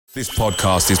This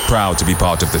podcast is proud to be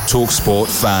part of the TalkSport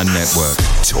Fan Network.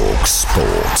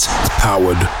 TalkSport.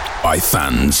 Powered by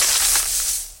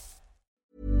fans.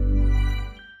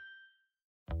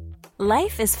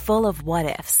 Life is full of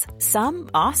what-ifs. Some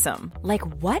awesome. Like,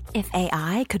 what if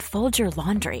AI could fold your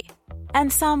laundry?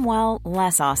 And some, well,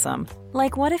 less awesome.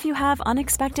 Like, what if you have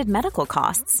unexpected medical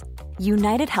costs?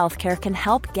 United Healthcare can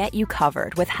help get you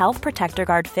covered with Health Protector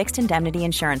Guard fixed indemnity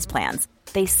insurance plans.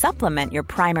 They supplement your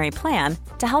primary plan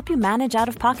to help you manage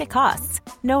out-of-pocket costs.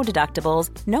 No deductibles,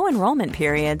 no enrollment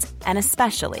periods, and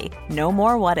especially no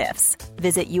more what-ifs.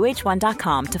 Visit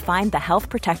uh1.com to find the Health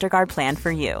Protector Guard plan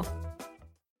for you.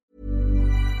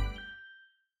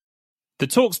 The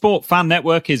TalkSport Fan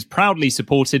Network is proudly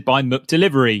supported by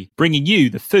McDelivery, bringing you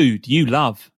the food you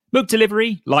love.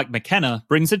 McDelivery, like McKenna,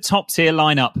 brings a top-tier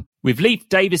lineup. With Leif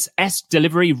Davis-esque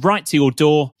delivery right to your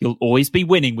door, you'll always be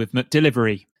winning with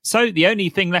McDelivery. So the only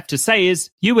thing left to say is,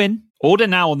 you win. Order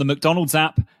now on the McDonald's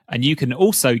app, and you can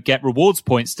also get rewards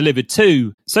points delivered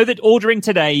too, so that ordering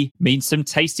today means some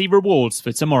tasty rewards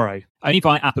for tomorrow. Only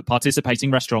via app at participating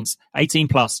restaurants. 18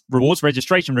 plus. Rewards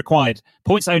registration required.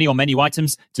 Points only on menu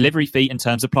items. Delivery fee and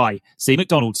terms apply. See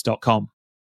mcdonalds.com.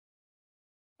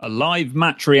 A live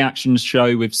match reactions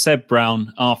show with Seb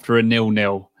Brown after a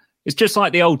 0-0. It's just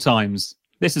like the old times.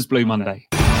 This is Blue Monday.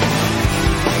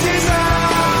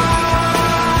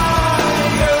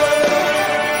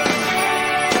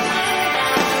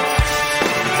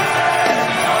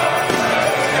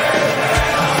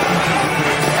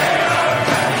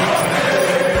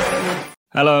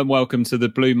 Hello and welcome to the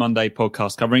Blue Monday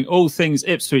podcast, covering all things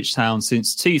Ipswich Town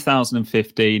since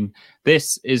 2015.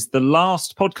 This is the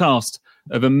last podcast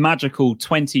of a magical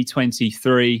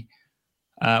 2023.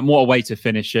 What a way to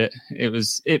finish it. It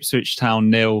was Ipswich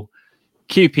Town 0,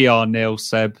 QPR 0,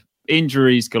 Seb.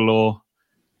 Injuries galore,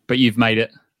 but you've made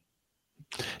it.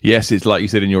 Yes, it's like you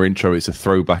said in your intro, it's a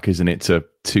throwback, isn't it, to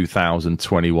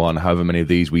 2021, however many of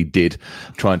these we did,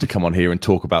 trying to come on here and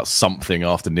talk about something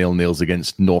after 0-0s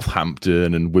against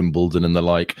Northampton and Wimbledon and the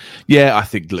like. Yeah, I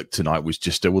think, look, tonight was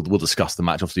just, we'll discuss the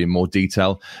match obviously in more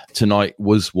detail. Tonight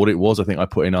was what it was. I think I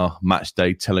put in our match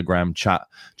day Telegram chat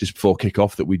just before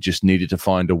kickoff that we just needed to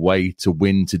find a way to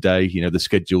win today. You know, the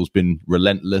schedule's been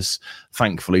relentless.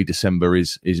 Thankfully, December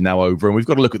is now over, and we've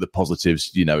got to look at the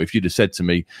positives. You know, if you'd have said to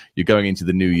me, you're going into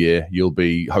the new year, you'll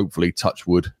be, hopefully, touch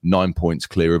wood, 9 points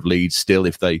clear of Leeds still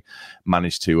if they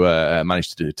manage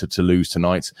to lose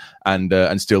tonight,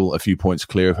 and still a few points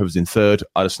clear of whoever's in third,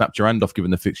 I'd have snapped your hand off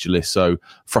given the fixture list. So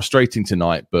frustrating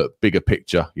tonight, but bigger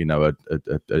picture, you know,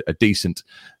 a decent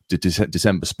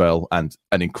December spell and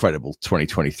an incredible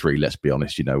 2023. Let's be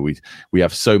honest, you know, we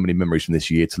have so many memories from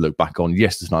this year to look back on.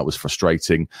 Yes, this night was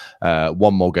frustrating.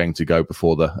 One more game to go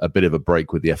before a bit of a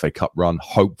break with the FA Cup run.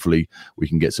 Hopefully we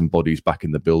can get some bodies back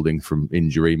in the building from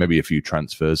injury, maybe a few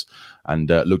transfers, and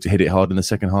look to hit it hard in the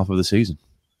second half of the season.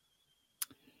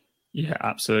 Yeah,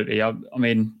 absolutely. I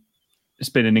mean, it's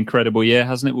been an incredible year,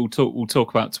 hasn't it? We'll talk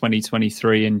about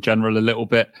 2023 in general a little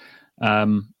bit,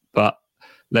 but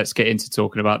let's get into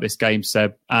talking about this game,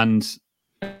 Seb. And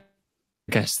I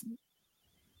guess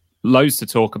loads to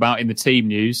talk about in the team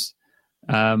news.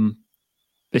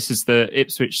 This is the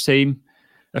Ipswich team.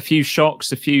 A few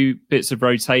shocks, a few bits of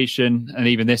rotation, and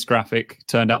even this graphic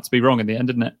turned out to be wrong in the end,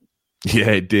 didn't it?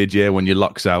 Yeah, it did. Yeah, when your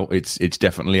luck's out, it's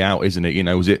definitely out, isn't it? You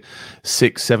know, was it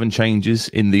 6-7 changes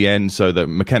in the end? So that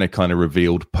McKenna kind of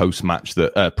revealed post-match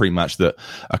that pre-match that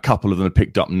a couple of them had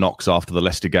picked up knocks after the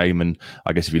Leicester game, and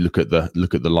I guess if you look at the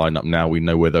lineup now, we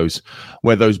know where those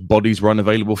bodies were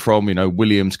unavailable from. You know,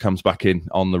 Williams comes back in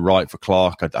on the right for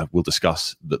Clark. I will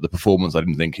discuss the performance. I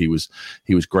didn't think he was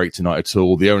great tonight at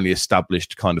all. The only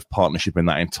established kind of partnership in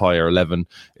that entire 11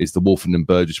 is the Wolfen and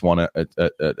Burgess one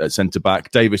at centre back.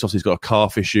 Davis obviously has got a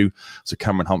calf issue, so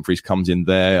Cameron Humphreys comes in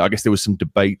there. I guess there was some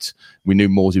debate. We knew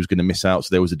Morsey was going to miss out, so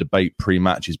there was a debate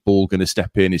pre-match. Is Ball going to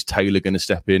step in? Is Taylor going to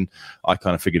step in? I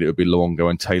kind of figured it would be Luongo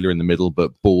and Taylor in the middle,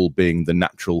 but Ball, being the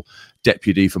natural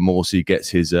deputy for Morsey, gets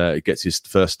his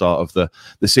first start of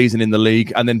the season in the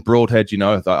league. And then Broadhead, you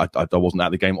know, I wasn't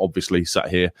at the game, obviously sat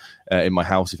here in my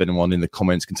house. If anyone in the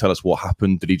comments can tell us what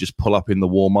happened, did he just pull up in the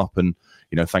warm-up? And,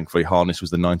 you know, thankfully Harness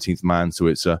was the 19th man, so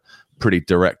it's a pretty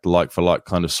direct like-for-like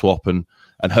kind of swap. And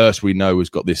Hurst, we know, has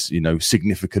got this, you know,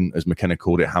 significant, as McKenna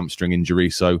called it, hamstring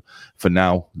injury. So for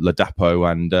now,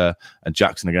 Ladapo and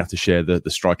Jackson are going to have to share the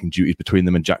striking duties between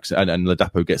them, and Jackson and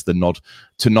Ladapo gets the nod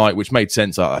tonight, which made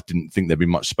sense. I didn't think there'd be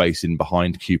much space in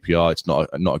behind QPR. It's not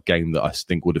a game that I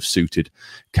think would have suited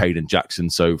Cade and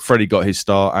Jackson. So Freddie got his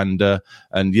start,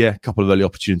 and yeah, a couple of early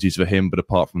opportunities for him. But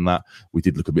apart from that, we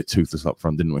did look a bit toothless up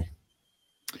front, didn't we?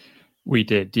 We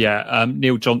did, yeah.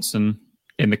 Neil Johnson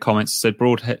in the comments said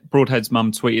Broadhead's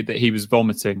mum tweeted that he was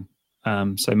vomiting.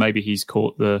 So maybe he's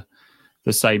caught the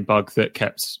same bug that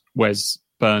kept Wes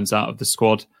Burns out of the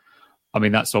squad. I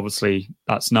mean, that's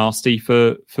nasty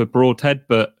for Broadhead,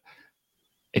 but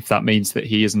if that means that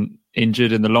he isn't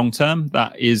injured in the long term,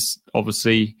 that is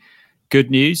obviously good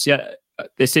news. Yeah,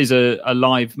 this is a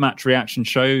live match reaction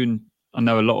show, and I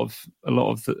know a lot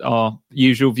of our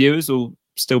usual viewers will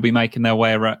still be making their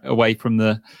way away from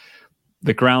the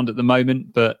ground at the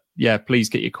moment. But yeah, please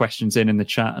get your questions in the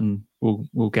chat, and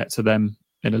we'll get to them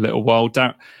in a little while.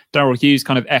 Daryl Hughes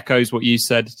kind of echoes what you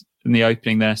said in the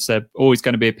opening there, Seb. Always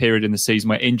going to be a period in the season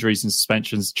where injuries and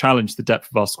suspensions challenge the depth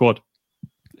of our squad.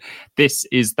 This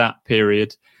is that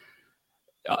period.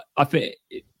 I think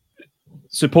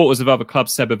supporters of other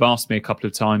clubs, Seb, have asked me a couple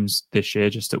of times this year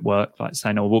just at work, like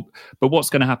saying, but what's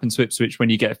going to happen to Ipswich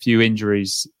when you get a few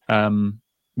injuries?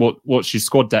 What's your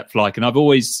squad depth like? And I've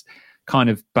always kind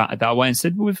of batted that away and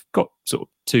said, well, we've got sort of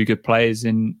two good players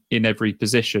in every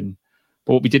position.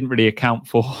 But what we didn't really account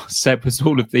for, Seb, was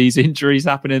all of these injuries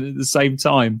happening at the same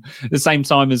time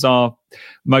as our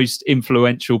most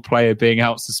influential player being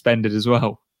out suspended as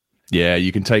well. Yeah,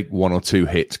 you can take one or two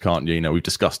hits, can't you? You know, we've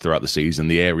discussed throughout the season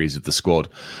the areas of the squad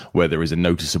where there is a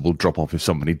noticeable drop-off if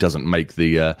somebody doesn't make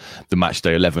the match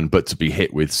day 11, but to be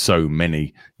hit with so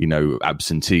many,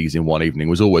 absentees in one evening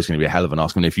was always going to be a hell of an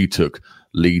ask. I mean, if you took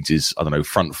Leeds'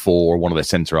 front four or one of their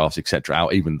centre-halves, etc.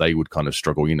 out, even they would kind of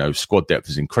struggle. Squad depth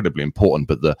is incredibly important,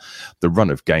 but the run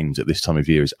of games at this time of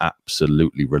year is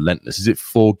absolutely relentless. Is it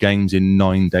 4 games in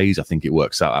 9 days? I think it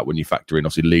works out when you factor in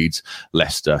obviously Leeds,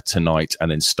 Leicester tonight,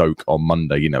 and then Stoke on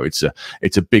Monday.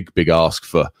 It's a big ask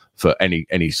for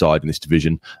any side in this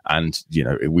division, and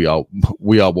we are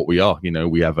what we are.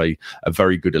 We have a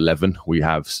very good 11. We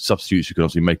have substitutes who can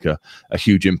obviously make a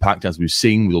huge impact, as we've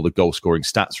seen with all the goal scoring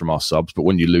stats from our subs. But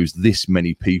when you lose this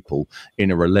many people in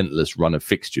a relentless run of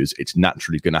fixtures, it's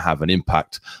naturally going to have an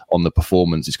impact on the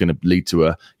performance. It's going to lead to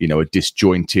a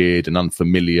disjointed and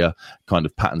unfamiliar kind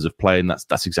of patterns of play, and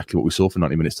that's exactly what we saw for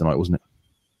 90 minutes tonight, wasn't it?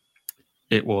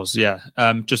 It was, yeah.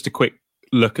 Just a quick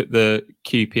look at the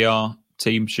QPR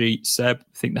team sheet, Seb.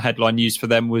 I think the headline news for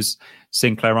them was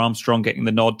Sinclair Armstrong getting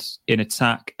the nod in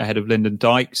attack ahead of Lyndon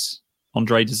Dykes,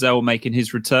 Andre Dazelle making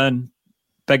his return,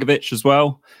 Begovic as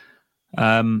well.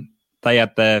 They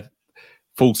had their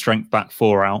full strength back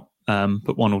four out,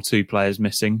 but one or two players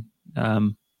missing.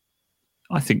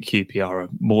 I think QPR are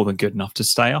more than good enough to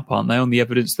stay up, aren't they, on the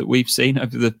evidence that we've seen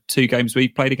over the 2 games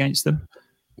we've played against them?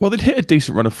 Well, they'd hit a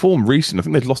decent run of form recently. I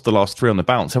think they've lost the last 3 on the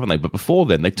bounce, haven't they? But before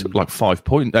then, they took like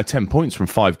 10 points from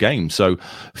 5 games. So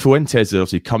Fuentes had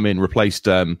obviously come in, replaced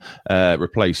I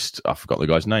forgot the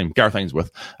guy's name, Gareth Ainsworth,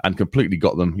 and completely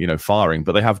got them, firing.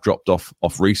 But they have dropped off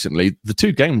recently. The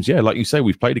 2 games, yeah, like you say,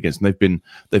 we've played against them.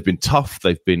 They've been tough.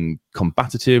 They've been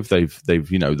combative. They're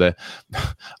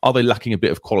are they lacking a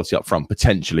bit of quality up front?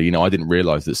 Potentially. I didn't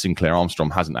realise that Sinclair Armstrong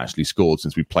hasn't actually scored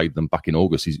since we played them back in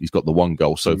August. He's got the 1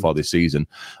 goal so far this season.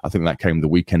 I think that came the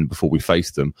weekend before we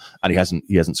faced them, and he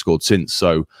hasn't scored since.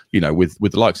 So, with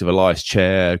the likes of Elias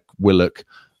Chair, Willock,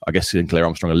 I guess Sinclair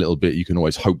Armstrong a little bit, you can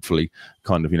always hopefully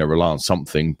kind of, rely on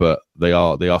something, but they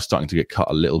are starting to get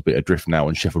cut a little bit adrift now,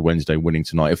 and Sheffield Wednesday winning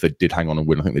tonight, if they did hang on and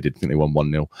win, I think they did. I think they won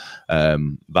 1-0.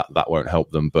 That won't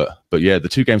help them. But yeah, the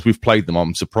 2 games we've played them,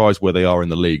 I'm surprised where they are in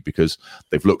the league, because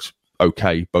they've looked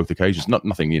okay both occasions.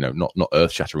 Nothing not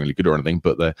earth-shatteringly good or anything,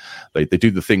 but they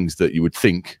do the things that you would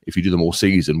think, if you do them all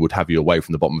season, would have you away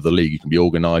from the bottom of the league. You can be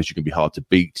organised, you can be hard to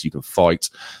beat, you can fight,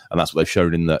 and that's what they've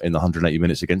shown in the 180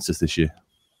 minutes against us this year.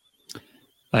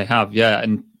 They have, yeah.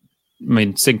 And I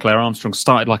mean, Sinclair Armstrong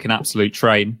started like an absolute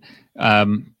train.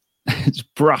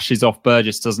 Just brushes off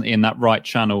Burgess, doesn't he, in that right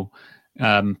channel.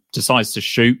 Decides to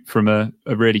shoot from a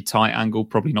really tight angle,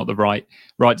 probably not the right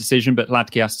decision, but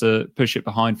Ladke has to push it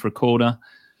behind for a corner.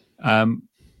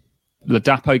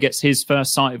 Ladapo gets his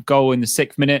first sight of goal in the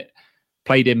 6th minute,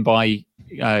 played in by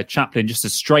Chaplin, just a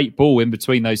straight ball in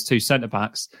between those 2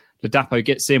 centre-backs. Ladapo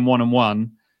gets in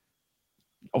 1-on-1.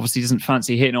 Obviously doesn't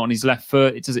fancy hitting it on his left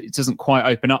foot. It doesn't quite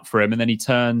open up for him, and then he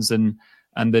turns and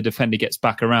the defender gets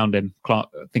back around him. I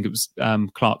think it was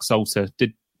Clark Salter.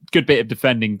 Did good bit of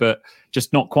defending, but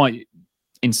just not quite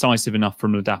incisive enough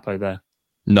from Ladapo there.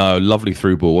 No, lovely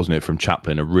through ball, wasn't it, from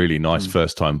Chaplin? A really nice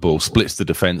first-time ball. Splits the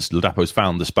defence. Ladapo's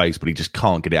found the space, but he just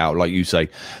can't get it out. Like you say,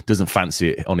 doesn't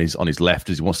fancy it on his left,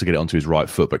 as he wants to get it onto his right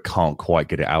foot, but can't quite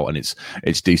get it out. And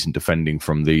it's decent defending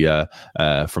from the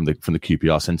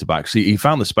QPR centre-backs. He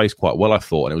found the space quite well, I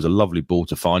thought, and it was a lovely ball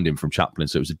to find him from Chaplin.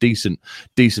 So it was a decent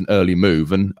early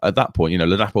move. And at that point,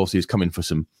 Ladapo obviously is coming for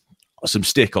some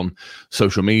stick on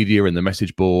social media and the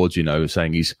message boards,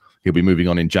 saying he's he'll be moving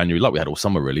on in January, like we had all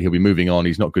summer, really. He'll be moving on.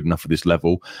 He's not good enough for this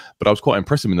level. But I was quite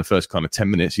impressed with him in the first kind of 10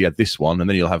 minutes. He had this one, and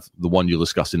then he'll have the one you'll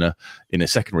discuss in a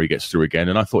second where he gets through again.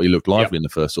 And I thought he looked lively in the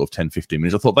first sort of 10, 15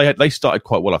 minutes. I thought they started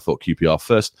quite well. I thought QPR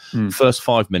first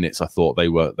 5 minutes, I thought they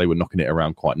were knocking it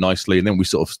around quite nicely. And then we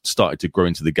sort of started to grow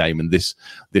into the game. And this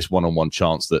one-on-one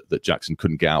chance that Jackson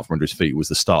couldn't get out from under his feet was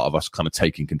the start of us kind of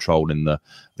taking control in the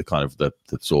kind of the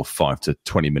sort of 5 to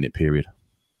 20 minute period.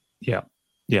 Yeah,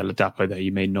 Ladapo there,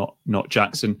 you mean, not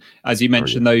Jackson. As you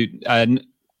mentioned, though,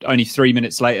 only 3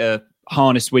 minutes later,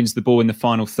 Harness wins the ball in the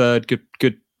final third.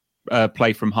 Good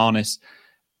play from Harness.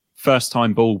 First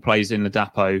time ball plays in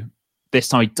Ladapo. This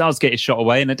time he does get his shot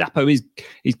away, and Ladapo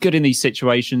he's good in these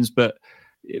situations, but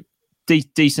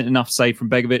decent enough save from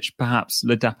Begovic. Perhaps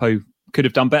Ladapo could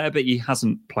have done better, but he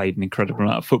hasn't played an incredible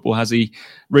amount of football, has he,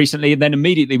 recently? And then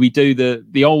immediately we do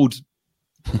the old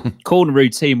corner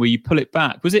routine where you pull it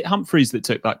back. Was it Humphreys that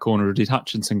took that corner, or did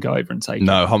Hutchinson go over and take it?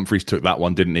 No, Humphreys took that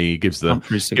one, didn't he? He gives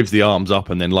the arms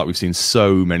up, and then, like we've seen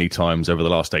so many times over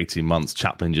the last 18 months,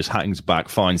 Chaplin just hangs back,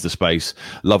 finds the space.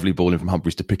 Lovely ball in from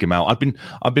Humphreys to pick him out.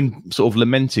 I've been sort of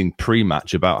lamenting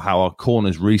pre-match about how our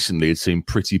corners recently had seemed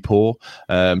pretty poor.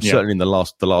 Certainly in the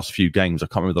last few games. I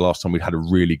can't remember the last time we'd had a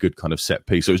really good kind of set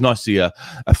piece. So it was nice to see a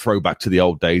throwback to the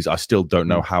old days. I still don't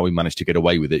know how we managed to get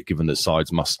away with it, given that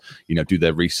sides must, do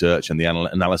their research, and the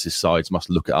analysis sides must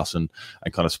look at us and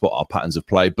kind of spot our patterns of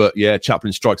play. But yeah,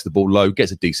 Chaplin strikes the ball low,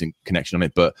 gets a decent connection on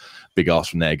it, but big arse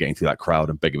from there, getting through that crowd,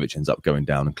 and Begovic ends up going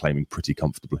down and claiming pretty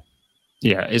comfortably.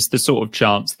 Yeah, it's the sort of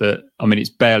chance that, it's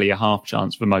barely a half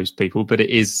chance for most people, but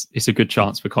it's a good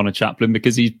chance for Connor Chaplin,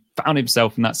 because he's found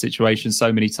himself in that situation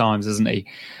so many times, hasn't he?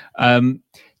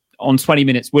 On 20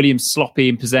 minutes, Williams sloppy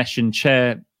in possession,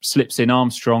 Chair slips in,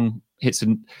 Armstrong hits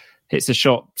a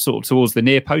shot sort of towards the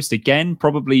near post again.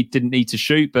 Probably didn't need to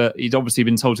shoot, but he'd obviously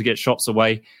been told to get shots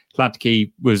away.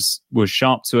 Hladky was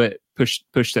sharp to it, pushed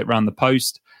it around the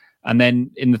post. And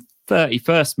then in the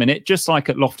 31st minute, just like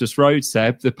at Loftus Road,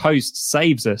 Seb, the post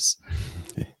saves us.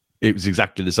 It was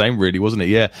exactly the same, really, wasn't it?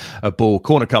 Yeah, a ball,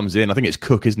 corner comes in. I think it's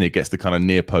Cook, isn't it? Gets the kind of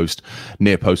near post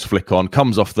flick on,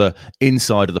 comes off the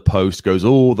inside of the post, goes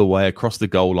all the way across the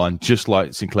goal line, just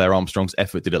like Sinclair Armstrong's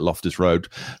effort did at Loftus Road.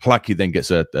 Hladky then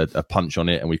gets a punch on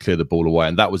it, and we clear the ball away.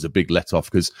 And that was a big let off,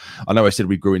 because I know I said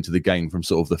we grew into the game from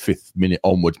sort of the 5th minute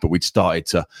onwards, but we'd started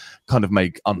to kind of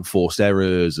make unforced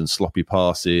errors and sloppy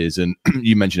passes. And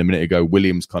you mentioned a minute ago,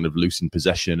 Williams kind of losing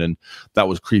possession, and that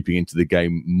was creeping into the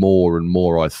game more and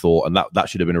more, I thought. And that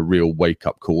should have been a real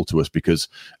wake-up call to us, because,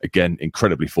 again,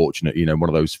 incredibly fortunate, one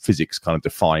of those physics kind of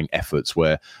defying efforts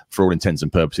where, for all intents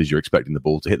and purposes, you're expecting the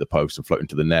ball to hit the post and float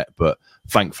into the net. But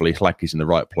thankfully, Hladky's in the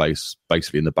right place,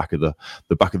 basically in the back of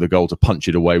the goal, to punch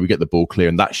it away. We get the ball clear,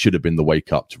 and that should have been the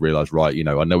wake-up to realise, right,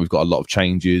 I know we've got a lot of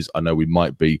changes. I know we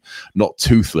might be not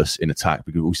toothless in attack,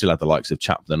 because we still have the likes of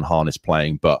Chaplin and Harness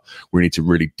playing, but we need to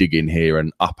really dig in here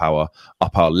and up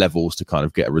our levels to kind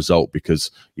of get a result,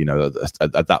 because,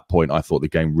 at that point, I thought the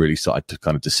game really started to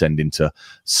kind of descend into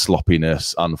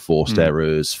sloppiness, unforced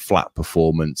errors, flat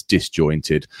performance,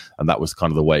 disjointed, and that was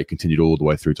kind of the way it continued all the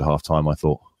way through to half time, I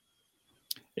thought.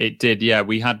 It did, yeah.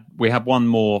 We had one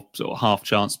more sort of half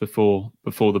chance before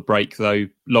the break, though.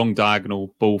 Long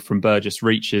diagonal ball from Burgess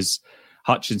reaches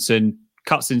Hutchinson,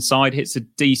 cuts inside, hits a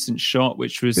decent shot,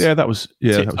 which was tipped over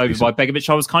decent by Begovic.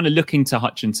 I was kind of looking to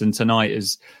Hutchinson tonight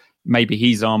as maybe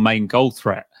he's our main goal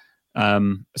threat.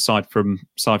 Aside from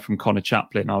Connor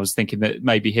Chaplin, I was thinking that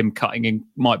maybe him cutting in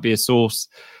might be a source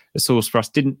for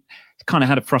us. Kind of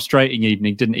had a frustrating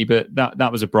evening, didn't he? But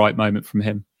that was a bright moment from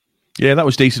him. Yeah, that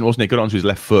was decent, wasn't it? Got onto his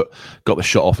left foot, got the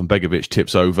shot off, and Begovic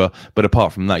tips over. But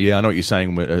apart from that, yeah, I know what you're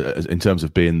saying in terms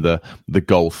of being the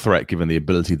goal threat, given the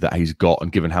ability that he's got,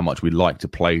 and given how much we like to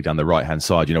play down the right-hand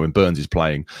side. When Burns is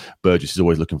playing, Burgess is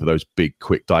always looking for those big,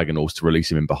 quick diagonals to release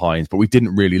him in behind. But we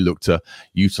didn't really look to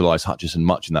utilise Hutchinson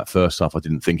much in that first half, I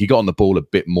didn't think. He got on the ball a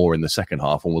bit more in the second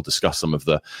half, and we'll discuss some of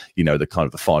the, the kind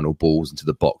of the final balls into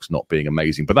the box not being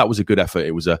amazing. But that was a good effort.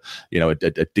 It was a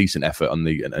decent effort and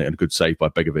a good save by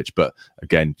Begovic. But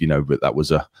again, but that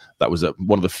was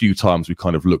one of the few times we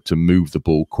kind of looked to move the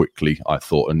ball quickly, I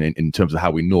thought. And in terms of how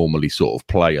we normally sort of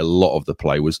play, a lot of the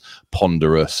play was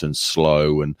ponderous and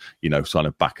slow and, kind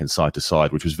of back and side to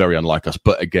side, which was very unlike us.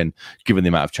 But again, given the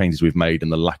amount of changes we've made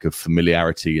and the lack of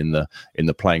familiarity in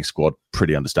the playing squad,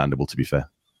 pretty understandable, to be fair.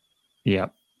 Yeah.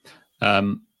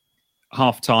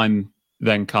 Half time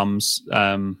then comes,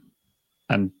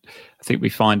 and I think we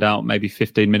find out maybe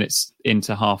 15 minutes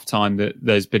into half time that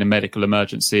there's been a medical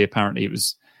emergency. Apparently it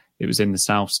was in the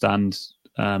South Stand.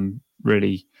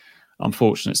 Really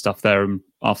unfortunate stuff there. And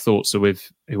our thoughts are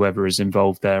with whoever is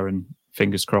involved there, and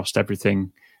fingers crossed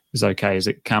everything as okay as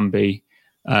it can be.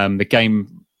 The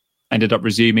game ended up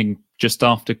resuming just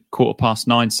after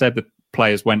 9:15. Said the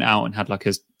players went out and had like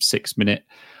a 6-minute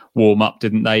warm up,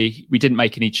 didn't they? We didn't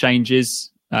make any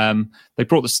changes. They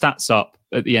brought the stats up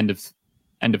at the end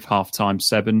of half time,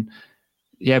 Seb.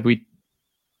 Yeah,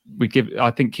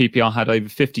 I think QPR had over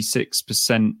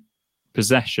 56%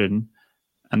 possession,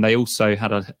 and they also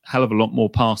had a hell of a lot more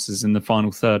passes in the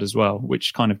final third as well,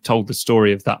 which kind of told the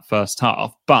story of that first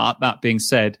half. But that being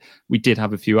said, we did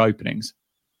have a few openings.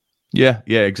 Yeah,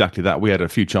 exactly that. We had a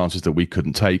few chances that we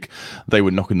couldn't take. They were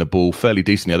knocking the ball fairly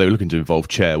decently. They were looking to involve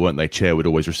Chair, weren't they? Chair would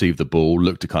always receive the ball,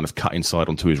 look to kind of cut inside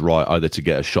onto his right, either to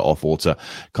get a shot off or to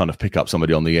kind of pick up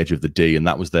somebody on the edge of the D. And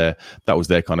that was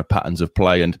their kind of patterns of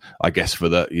play. And I guess for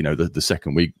the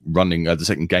second week running, the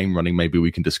second game running, maybe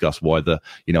we can discuss why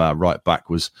our right back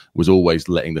was always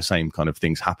letting the same kind of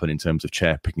things happen in terms of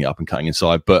Chair picking it up and cutting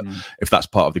inside. But if that's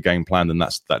part of the game plan, then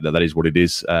that is what it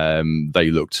is.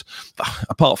 They looked,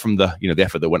 apart from the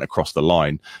effort that went across the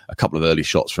line, a couple of early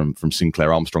shots from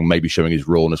Sinclair Armstrong, maybe showing his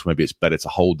rawness. Maybe it's better to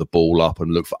hold the ball up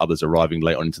and look for others arriving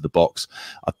late on into the box.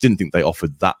 I didn't think they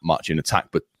offered that much in attack,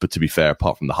 but to be fair,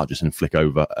 apart from the Hutchison flick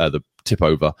over, the tip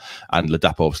over, and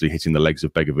Ladapo obviously hitting the legs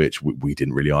of Begovic, we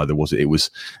didn't really either, was it?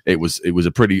 It was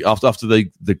a pretty, after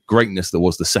the greatness that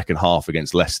was the second half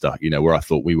against Leicester, where I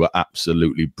thought we were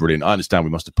absolutely brilliant. I understand we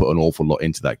must have put an awful lot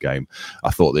into that game. I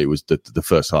thought that it was the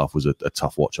first half was a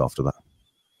tough watch after that.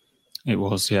 It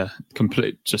was, yeah,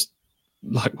 just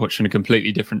like watching a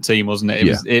completely different team, wasn't it?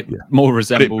 It more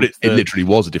resembled. It literally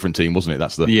was a different team, wasn't it?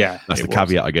 That's the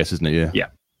caveat, I guess, isn't it?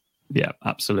 Yeah,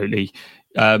 absolutely.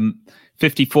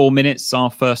 54 minutes, our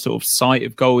first sort of sight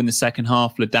of goal in the second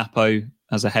half. Ladapo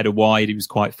has a header wide. He was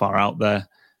quite far out there.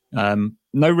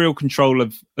 No real control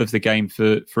of the game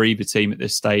for either team at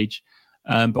this stage.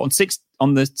 But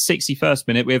on the 61st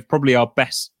minute, we have probably our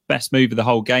best move of the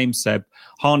whole game, Seb.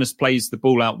 Harness plays the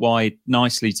ball out wide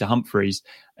nicely to Humphreys,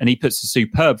 and he puts a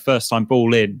superb first-time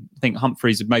ball in. I think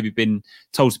Humphreys had maybe been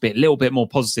told to be a little bit more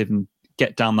positive and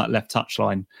get down that left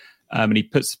touchline. And he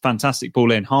puts a fantastic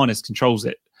ball in. Harness controls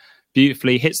it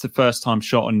beautifully, hits the first-time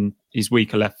shot on his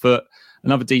weaker left foot.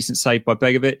 Another decent save by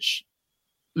Begovic.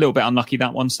 A little bit unlucky,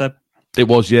 that one, Seb. It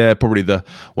was, probably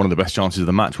one of the best chances of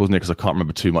the match, wasn't it? Because I can't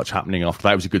remember too much happening after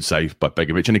that. It was a good save by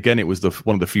Begovic. And again, it was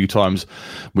one of the few times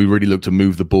we really looked to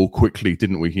move the ball quickly,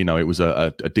 didn't we? It was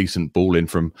a decent ball in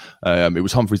from, it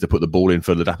was Humphreys that put the ball in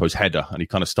for Ladapo's header. And he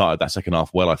kind of started that second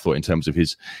half well, I thought, in terms of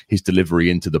his delivery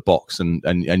into the box. And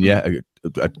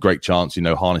a great chance.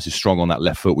 Harness is strong on that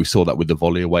left foot. We saw that with the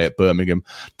volley away at Birmingham.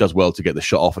 Does well to get the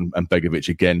shot off, and Begovic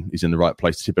again is in the right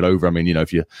place to tip it over. I mean,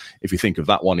 if you think of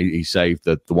that one, he saved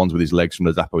the ones with his legs from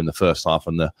Ladapo in the first half,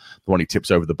 and the one he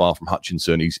tips over the bar from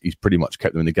Hutchinson. He's pretty much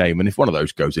kept them in the game. And if one of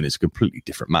those goes in, it's a completely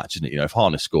different match, isn't it? If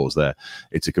Harness scores there,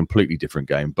 it's a completely different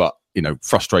game. But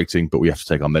frustrating, but we have to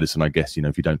take our medicine, I guess.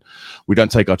 If we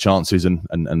don't take our chances, and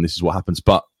this is what happens.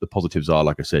 But the positives are,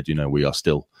 like I said, we are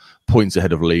still points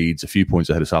ahead of Leeds, a few points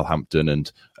ahead of Southampton,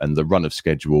 and the run of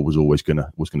schedule was always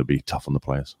gonna be tough on the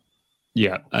players.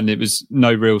 Yeah, and it was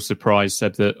no real surprise,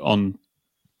 Seb, that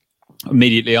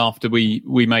immediately after we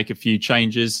make a few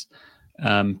changes,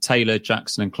 Taylor,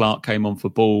 Jackson, and Clark came on for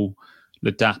Ball,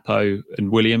 Ladapo,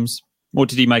 and Williams. What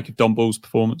did he make of Don Ball's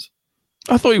performance?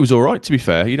 I thought he was all right, to be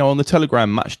fair. On the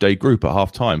Telegram match day group at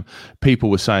half time, people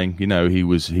were saying, he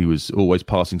was always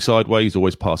passing sideways,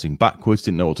 always passing backwards,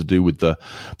 didn't know what to do with the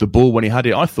ball when he had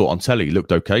it. I thought on telly he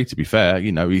looked okay, to be fair.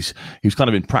 He's kind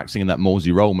of been practicing in that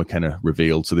Morsey role, McKenna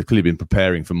revealed. So they've clearly been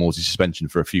preparing for Morsey's suspension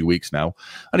for a few weeks now.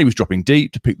 And he was dropping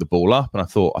deep to pick the ball up. And I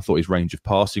thought his range of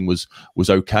passing was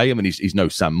okay. I mean, he's no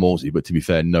Sam Morsey, but to be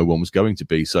fair, no one was going to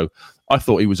be. So I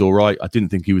thought he was all right. I didn't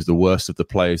think he was the worst of the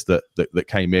players that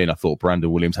came in. I thought Brandon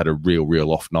Williams had a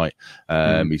real off night.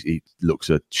 He looks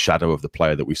a shadow of the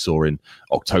player that we saw in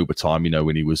October time,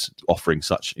 when he was offering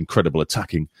such incredible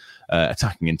attacking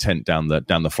intent down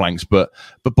the flanks. But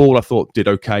Ball, I thought, did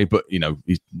okay. But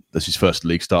that's his first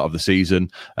league start of the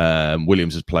season.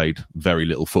 Williams has played very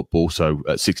little football, so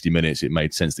at 60 minutes, it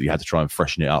made sense that he had to try and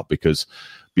freshen it up because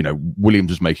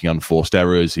Williams was making unforced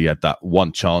errors. He had that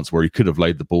one chance where he could have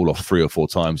laid the ball off 3 or 4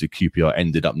 times. The QPR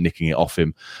ended up nicking it off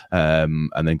him,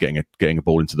 and then getting a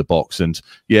ball into the box. And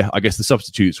I guess the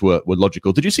substitutes were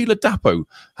logical. Did you see Ladapo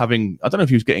having? I don't know if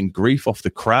he was getting grief off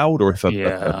the crowd or if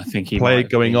I think he player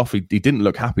going off. He didn't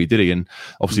look happy, did he? And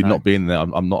obviously not being there.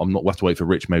 I'm not. We'll have to wait for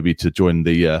Rich maybe to join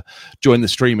the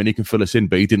stream and he can fill us in.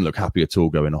 But he didn't look happy at all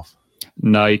going off.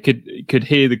 No, you could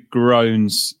hear the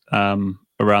groans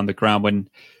around the ground when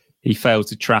he failed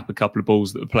to trap a couple of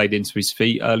balls that were played into his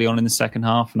feet early on in the second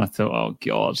half, and I thought, oh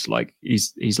god, like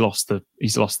he's lost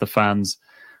the fans.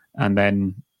 And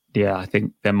then yeah, I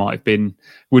think there might have been.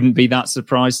 Wouldn't be that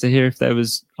surprised to hear if there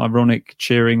was ironic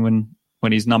cheering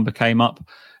when his number came up,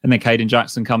 and then Caden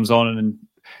Jackson comes on, and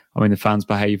I mean the fans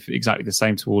behave exactly the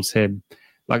same towards him.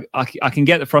 Like I can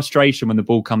get the frustration when the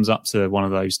ball comes up to one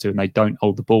of those two and they don't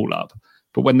hold the ball up,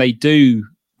 but when they do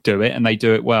it and they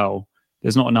do it well,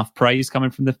 there's not enough praise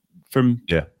coming from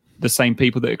the same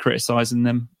people that are criticising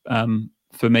them.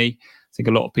 For me, I think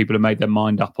a lot of people have made their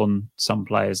mind up on some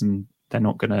players, and they're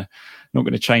not gonna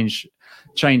change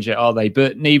it, are they?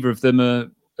 But neither of them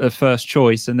are first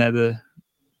choice, and they're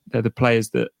the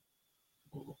players that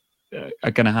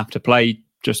are going to have to play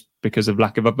just because of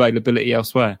lack of availability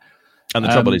elsewhere. And the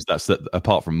trouble is that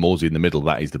apart from Morsey in the middle,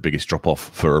 that is the biggest drop off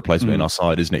for a replacement in our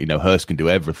side, isn't it? You know, Hurst can do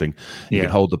everything. He can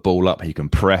hold the ball up. He can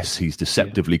press. He's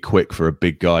deceptively quick for a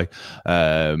big guy.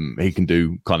 He can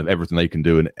do kind of everything they can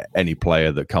do. And any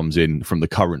player that comes in from the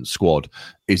current squad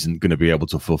isn't going to be able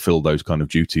to fulfill those kind of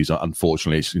duties.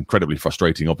 Unfortunately, it's incredibly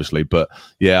frustrating, obviously. But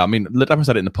yeah, I mean, Ledham's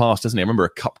had it in the past, hasn't he? I remember a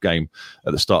cup game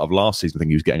at the start of last season. I think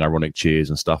he was getting ironic cheers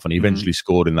and stuff, and he eventually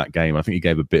scored in that game. I think he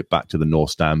gave a bit back to the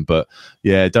North Stand. But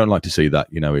yeah, don't like to see that.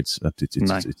 You know, it's a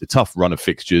tough run of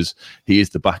fixtures. He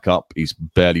is the backup. He's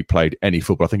barely played any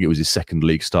football. I think it was his second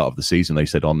league start of the season, they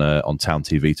said on Town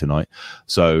TV tonight.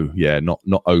 So yeah, not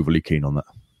overly keen on that.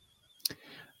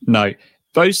 No.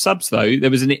 Those subs, though, there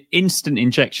was an instant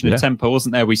injection of tempo,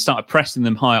 wasn't there? We started pressing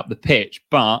them high up the pitch,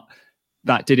 but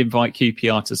that did invite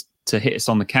QPR to hit us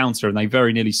on the counter, and they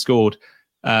very nearly scored.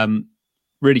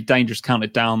 Really dangerous counter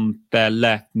down their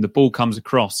left, and the ball comes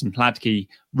across, and Hladky,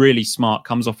 really smart,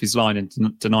 comes off his line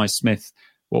and denies Smith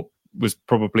what was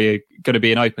probably going to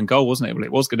be an open goal, wasn't it? Well,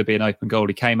 it was going to be an open goal.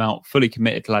 He came out fully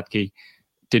committed. Hladky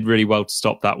did really well to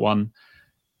stop that one.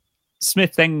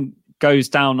 Smith then goes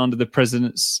down under the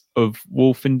presence of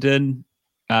Wolfenden.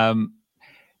 I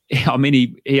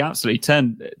mean, he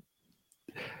absolutely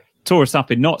tore us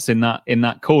up in knots in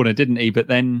that corner, didn't he? But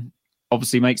then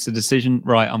obviously makes the decision,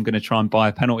 right, I'm going to try and buy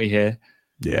a penalty here.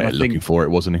 Yeah, looking for it,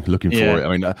 wasn't he? Looking for it.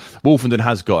 I mean, Wolfenden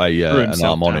has got an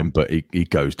arm on him, but he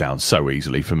goes down so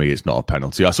easily. For me, it's not a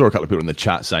penalty. I saw a couple of people in the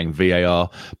chat saying VAR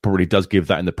probably does give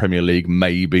that in the Premier League.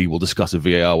 Maybe we'll discuss a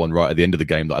VAR one right at the end of the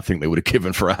game that I think they would have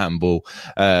given for a handball.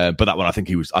 But that one, I think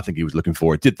he was looking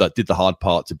for it. Did the hard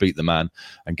part to beat the man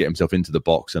and get himself into the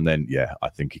box, and then I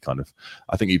think he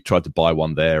tried to buy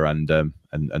one there, and the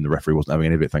referee wasn't having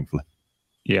any of it, thankfully.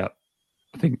 Yeah.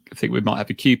 I think we might have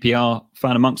a QPR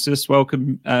fan amongst us.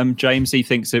 Welcome, James. He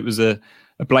thinks it was a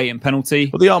blatant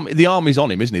penalty. Well, the arm is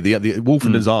on him, isn't he? The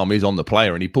Wolfenden's arm is on the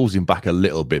player, and he pulls him back a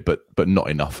little bit, but not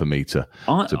enough for me to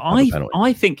have a penalty.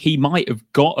 I think he might have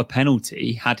got a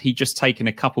penalty had he just taken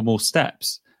a couple more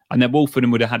steps, and then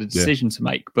Wolfenden would have had a decision to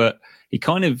make. But he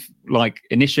kind of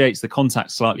initiates the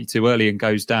contact slightly too early and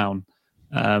goes down.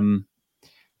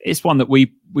 It's one that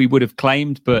we would have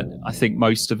claimed, but I think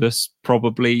most of us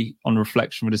probably on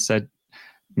reflection would have said,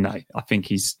 no, I think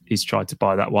he's tried to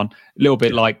buy that one. A little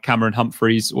bit like Cameron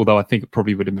Humphreys, although I think it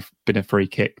probably would have been a free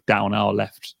kick down our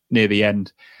left near the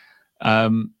end.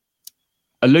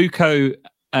 Aluko,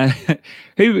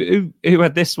 who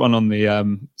had this one on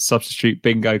the substitute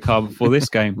bingo card before this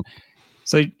game.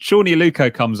 So Shawnee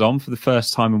Aluko comes on for the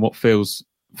first time in what feels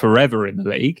forever in the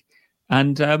league.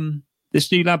 And this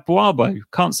new lad, Boabo,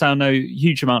 can't say I know a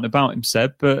huge amount about him,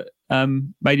 Seb, but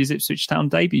made his Ipswich Town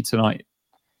debut tonight.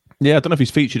 Yeah, I don't know if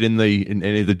he's featured in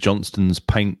any of the Johnston's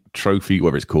Paint Trophy,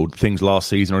 whatever it's called, things last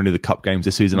season or any of the cup games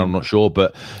this season. I'm not sure,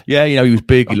 but yeah, he was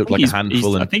big. He looked like a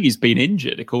handful. I think he's been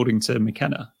injured, according to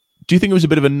McKenna. Do you think it was a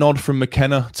bit of a nod from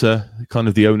McKenna to kind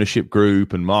of the ownership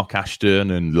group and Mark Ashton,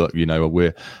 and look,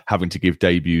 we're having to give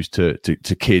debuts to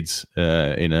kids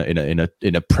in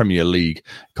a Premier League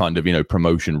kind of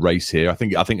promotion race here? I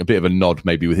think a bit of a nod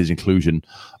maybe with his inclusion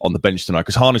on the bench tonight,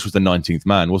 because Harness was the 19th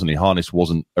man, wasn't he? Harness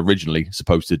wasn't originally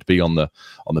supposed to be on the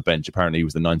bench. Apparently, he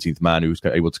was the 19th man who was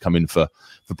able to come in for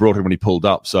Broadhead when he pulled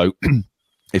up. So.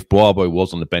 If Boabo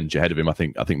was on the bench ahead of him, I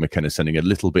think McKenna's sending a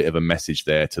little bit of a message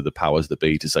there to the powers that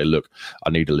be to say, look, I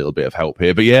need a little bit of help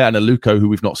here. But yeah, and Aluko, who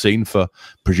we've not seen for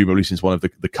presumably since one of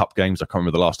the cup games. I can't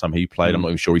remember the last time he played. I'm not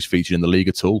even sure he's featured in the league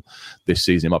at all this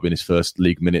season. It might be in his first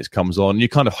league minutes, comes on. You're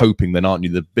kind of hoping then, aren't you?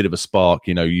 The bit of a spark.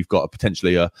 You've got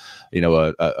potentially a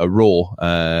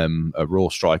raw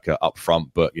striker up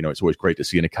front, but it's always great to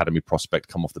see an academy prospect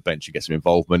come off the bench and get some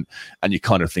involvement. And you're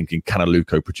kind of thinking, can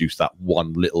Aluko produce that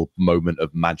one little moment of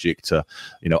magic to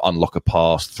unlock a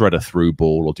pass, thread a through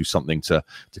ball, or do something to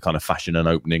kind of fashion an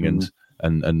opening?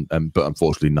 And but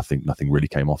unfortunately nothing really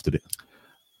came off, did it?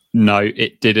 No,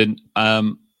 it didn't.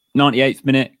 98th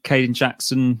minute, Caden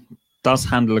Jackson does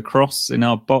handle a cross in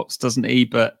our box, doesn't he?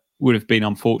 But would have been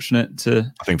unfortunate to.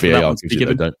 I think VAR gives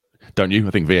it, don't you?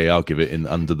 I think VAR give it in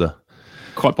under the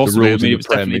quite possibly. The rules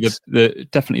it was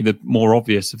definitely the more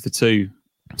obvious of the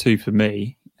two for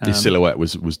me. The silhouette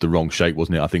was the wrong shape,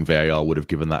 wasn't it? I think VAR would have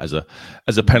given that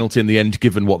as a penalty in the end,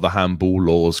 given what the handball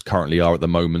laws currently are at the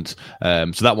moment.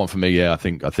 So that one for me, yeah, I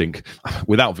think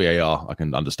without VAR, I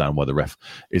can understand why the ref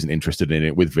isn't interested in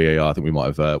it. With VAR, I think we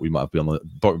might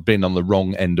have been on the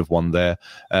wrong end of one there.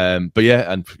 But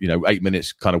yeah, and 8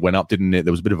 minutes kind of went up, didn't it?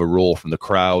 There was a bit of a roar from the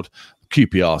crowd.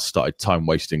 QPR started time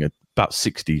wasting about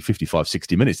 55,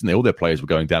 60 minutes, and all their players were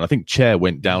going down. I think Chair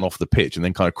went down off the pitch and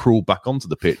then kind of crawled back onto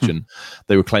the pitch, and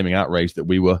they were claiming outrage that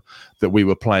we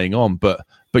were playing on. But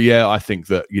yeah, I think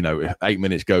that 8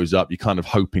 minutes goes up, you're kind of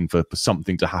hoping for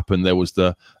something to happen. There was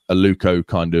the Aluko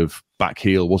kind of back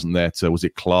heel, wasn't there? Was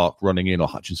it Clark running in or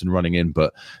Hutchinson running in?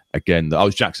 But again, that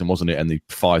was Jackson, wasn't it? And he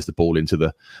fires the ball into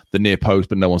the near post,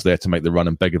 but no one's there to make the run,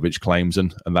 and Begovic claims,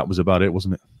 and that was about it,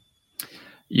 wasn't it?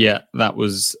 Yeah, that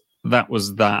was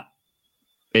that.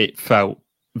 It felt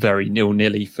very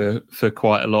nil-nilly for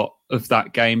quite a lot of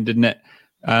that game, didn't it?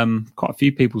 Quite a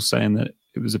few people saying that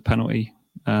it was a penalty.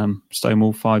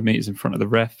 Stonewall 5 meters in front of the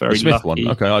ref. Very Smith lucky.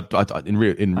 one. Okay,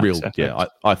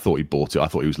 I thought he bought it. I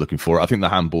thought he was looking for it. I think the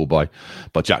handball by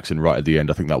Jackson right at the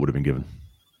end, I think that would have been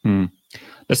given.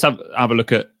 Let's have a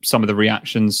look at some of the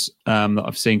reactions that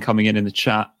I've seen coming in the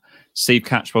chat. Steve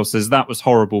Catchwell says, that was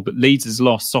horrible, but Leeds'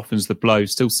 loss softens the blow.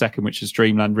 Still second, which is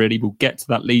dreamland, really. We'll get to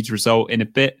that Leeds result in a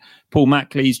bit. Paul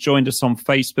Mackley's joined us on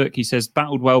Facebook. He says,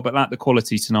 battled well, but lacked the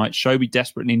quality tonight. Show we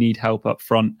desperately need help up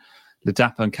front.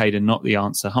 Ladapo and Caden, not the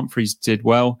answer. Humphreys did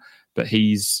well, but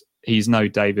he's no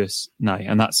Davis. No,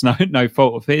 and that's no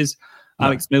fault of his. No.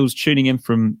 Alex Mills tuning in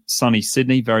from sunny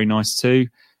Sydney. Very nice too.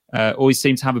 Always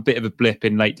seem to have a bit of a blip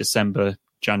in late December,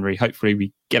 January. Hopefully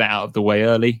we get it out of the way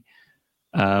early.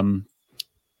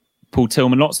 Paul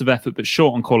Tillman, lots of effort but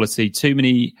short on quality. Too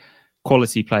many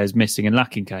quality players missing and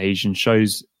lacking cohesion.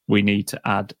 Shows we need to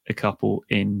add a couple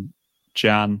in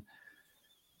Jan.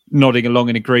 Nodding along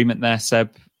in agreement there,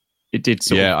 Seb. It did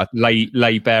sort of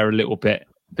lay bare a little bit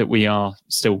that we are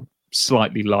still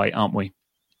slightly light, aren't we?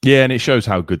 Yeah, and it shows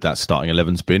how good that starting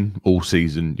 11's been all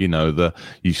season.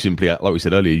 You simply, like we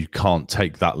said earlier, you can't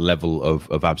take that level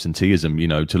of absenteeism.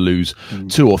 To lose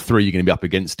 2 or 3, you're going to be up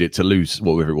against it. To lose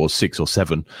whatever it was, 6 or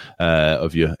 7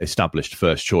 of your established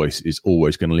first choice is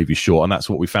always going to leave you short, and that's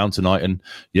what we found tonight. And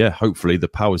yeah, hopefully the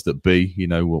powers that be,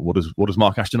 what does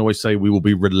Mark Ashton always say? We will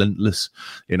be relentless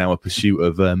in our pursuit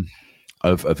of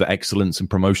excellence and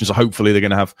promotion. So hopefully they're going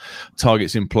to have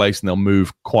targets in place and they'll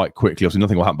move quite quickly. Obviously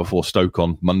nothing will happen before Stoke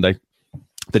on Monday.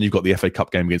 Then you've got the FA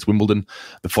Cup game against Wimbledon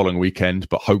the following weekend,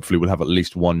 but hopefully we'll have at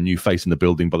least one new face in the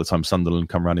building by the time Sunderland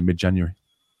come around in mid-January.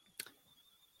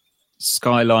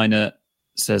 Skyliner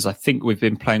says, I think we've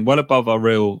been playing well above our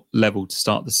real level to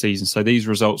start the season. So these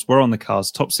results were on the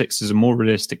cards. Top 6 is a more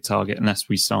realistic target unless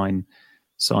we sign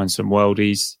some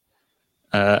worldies.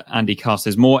 Andy Carr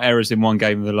says, more errors in one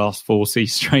game in the last 4. See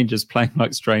strangers playing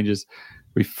like strangers.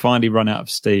 We've finally run out of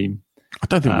steam. I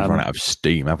don't think we've run out of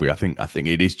steam, have we? I think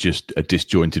it is just a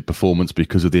disjointed performance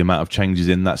because of the amount of changes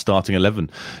in that starting 11.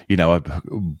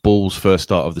 Ball's first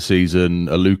start of the season,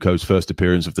 Aluko's first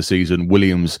appearance of the season,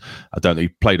 Williams, he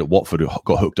played at Watford,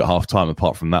 got hooked at half time.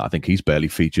 Apart from that, I think he's barely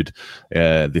featured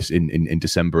this in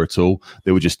December at all.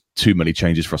 There were just too many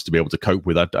changes for us to be able to cope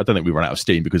with. I don't think we ran out of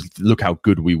steam because look how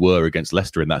good we were against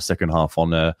Leicester in that second half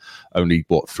on only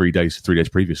 3 days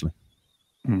previously.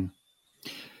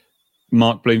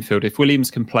 Mark Bloomfield, if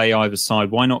Williams can play either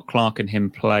side, why not Clark and him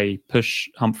play push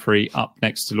Humphrey up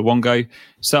next to Luongo,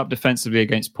 set up defensively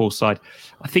against poor side?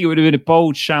 I think it would have been a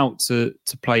bold shout to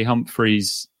play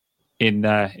Humphreys in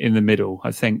the middle.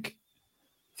 I think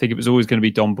it was always going to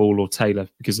be Don Ball or Taylor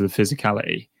because of the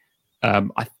physicality.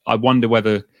 I wonder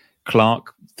whether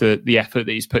Clark, the effort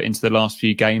that he's put into the last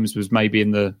few games was maybe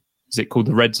is it called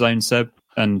the red zone, Seb?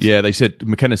 And yeah, they said,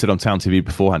 McKenna said on Town TV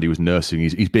beforehand he was nursing.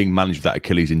 He's being managed with that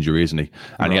Achilles injury, isn't he?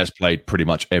 And He has played pretty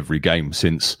much every game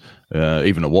since,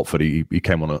 even at Watford, he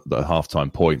came on at the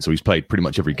halftime point. So he's played pretty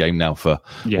much every game now for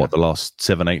the last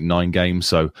 7, 8, 9 games.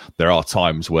 So there are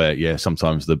times where,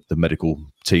 sometimes the medical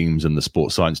teams and the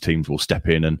sports science teams will step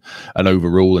in and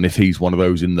overrule. And if he's one of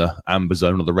those in the amber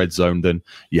zone or the red zone, then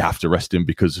you have to rest him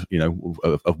because,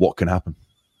 of what can happen.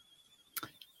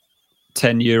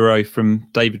 €10 from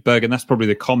David Bergen. That's probably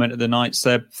the comment of the night,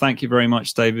 Seb. Thank you very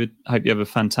much, David. Hope you have a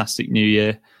fantastic new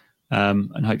year.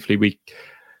 And hopefully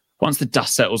once the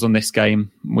dust settles on this game,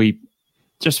 we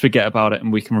just forget about it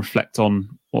and we can reflect on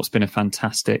what's been a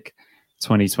fantastic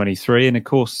 2023. And of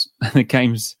course, the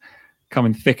game's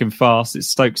coming thick and fast.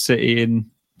 It's Stoke City in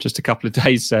just a couple of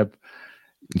days, Seb.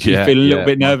 You feel a little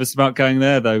bit nervous about going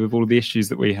there, though, with all the issues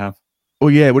that we have. Well,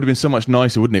 yeah, it would have been so much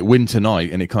nicer, wouldn't it? Win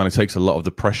tonight, and it kind of takes a lot of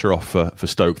the pressure off for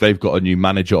Stoke. They've got a new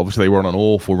manager. Obviously, they were on an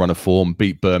awful run of form,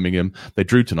 beat Birmingham. They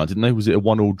drew tonight, didn't they? Was it a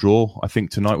 1-1 draw? I think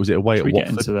tonight. Was it away at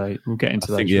Watford? We'll get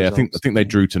into that. Yeah, I think they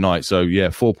drew tonight. So, yeah,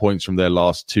 4 points from their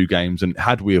last 2 games. And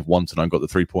had we have won tonight and got the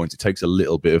 3 points, it takes a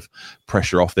little bit of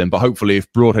pressure off them. But hopefully,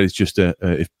 if Broadhead is just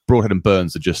if Broadhead and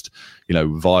Burns are just,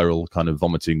 viral kind of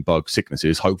vomiting bug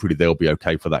sicknesses, hopefully they'll be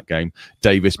okay for that game.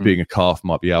 Davis being a calf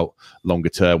might be out longer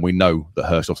term. We know that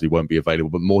Hurst obviously won't be available,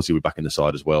 but Morsey will be back in the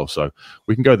side as well. So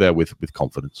we can go there with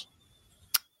confidence.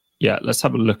 Yeah, let's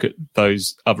have a look at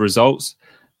those other results.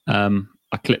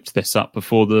 I clipped this up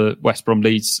before the West Brom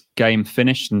Leeds game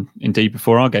finished, and indeed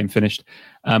before our game finished.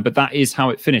 But that is how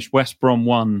it finished. West Brom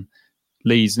 1,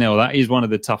 Leeds 0. That is one of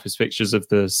the toughest fixtures of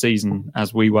the season,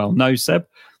 as we well know, Seb.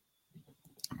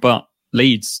 But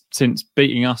Leeds, since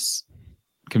beating us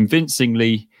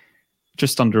convincingly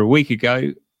just under a week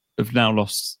ago, have now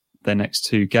lost their next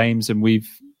 2 games, and we've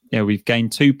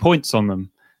gained 2 points on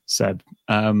them, Seb.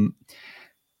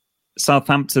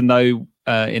 Southampton, though,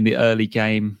 in the early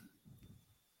game,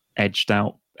 edged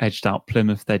out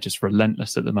Plymouth. They're just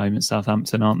relentless at the moment,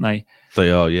 Southampton, aren't they? They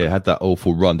are, yeah. Had that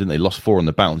awful run, didn't they? Lost 4 on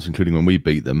the bounce, including when we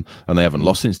beat them, and they haven't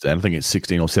lost since then. I think it's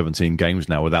 16 or 17 games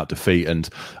now without defeat, and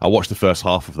I watched the first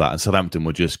half of that, and Southampton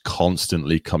were just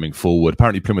constantly coming forward.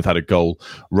 Apparently Plymouth had a goal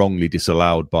wrongly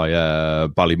disallowed by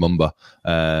Ballymumba,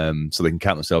 so they can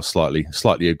count themselves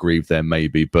slightly aggrieved there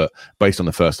maybe, but based on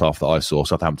the first half that I saw,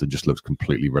 Southampton just looked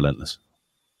completely relentless.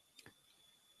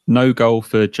 No goal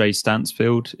for Jay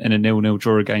Stansfield in a 0-0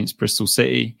 draw against Bristol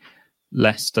City.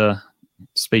 Leicester,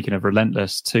 speaking of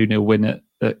relentless, 2-0 win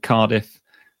at Cardiff.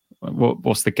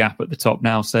 What's the gap at the top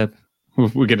now, Seb?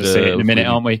 We're going to see it in a minute,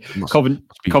 aren't we?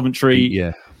 Coventry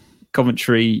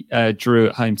drew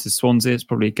at home to Swansea. It's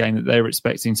probably a game that they were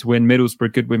expecting to win.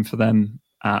 Middlesbrough, good win for them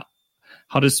at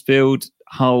Huddersfield.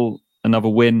 Hull, another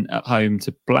win at home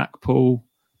to Blackburn,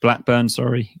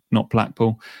 not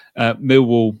Blackpool.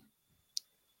 Millwall,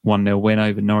 1-0 win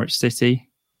over Norwich City.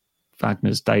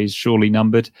 Wagner's days surely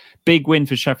numbered. Big win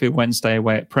for Sheffield Wednesday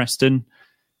away at Preston.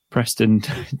 Preston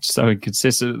so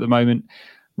inconsistent at the moment.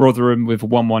 Rotherham with a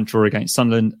 1-1 draw against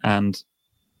Sunderland, and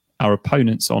our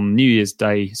opponents on New Year's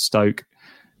Day, Stoke,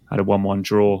 had a 1-1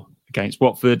 draw against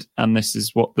Watford. And this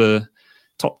is what the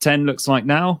top 10 looks like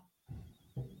now.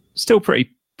 Still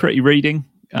pretty reading,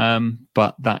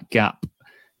 but that gap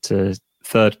to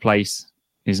third place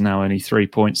is now only 3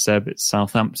 points, Seb. It's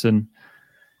Southampton.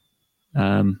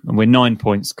 And we're 9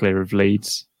 points clear of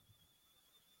Leeds.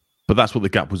 But that's what the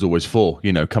gap was always for.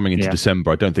 Coming into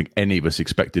December, I don't think any of us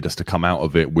expected us to come out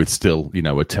of it with still, a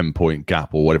 10-point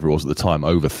gap or whatever it was at the time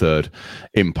over third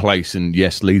in place. And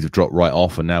yes, Leeds have dropped right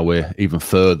off, and now we're even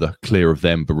further clear of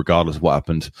them. But regardless of what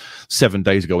happened 7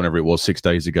 days ago, whenever it was, 6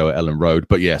 days ago at Ellen Road.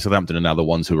 But yeah, Southampton are now the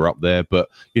ones who are up there. But,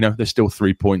 there's still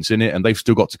 3 points in it, and they've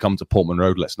still got to come to Portman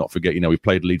Road. Let's not forget, we've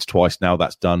played Leeds twice now.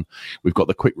 That's done. We've got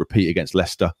the quick repeat against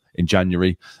Leicester in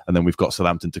January, and then we've got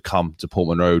Southampton to come to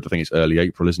Portman Road. I think it's early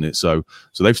April, isn't it? So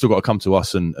they've still got to come to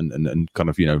us and kind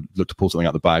of look to pull something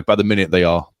out the bag. But at the minute they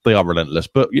are relentless.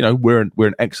 But we're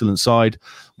an excellent side.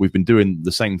 We've been doing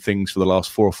the same things for the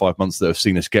last 4 or 5 months that have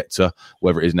seen us get to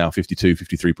whether it is now 52,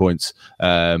 53 points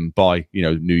by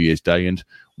New Year's Day, and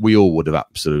we all would have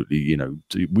absolutely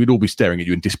we'd all be staring at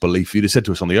you in disbelief. You'd have said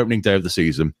to us on the opening day of the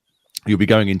season, you'll be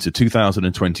going into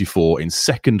 2024 in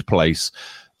second place,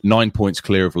 9 points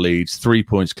clear of Leeds, 3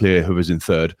 points clear whoever's in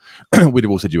third. We'd have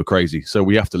all said you were crazy. So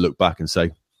we have to look back and say,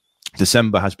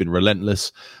 December has been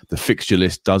relentless. The fixture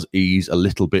list does ease a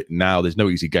little bit now. There's no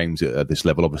easy games at this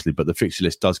level, obviously, but the fixture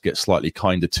list does get slightly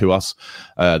kinder to us.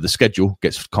 The schedule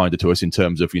gets kinder to us in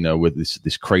terms of, with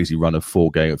this crazy run of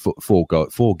four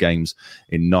games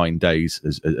in 9 days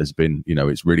has been,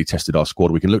 it's really tested our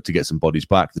squad. We can look to get some bodies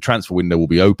back. The transfer window will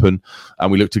be open,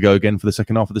 and we look to go again for the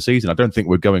second half of the season. I don't think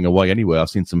we're going away anywhere. I've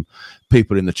seen some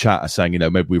people in the chat are saying,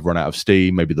 maybe we've run out of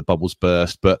steam, maybe the bubbles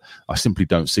burst, but I simply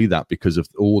don't see that because of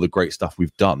all the great stuff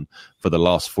we've done for the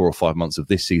last 4 or 5 months of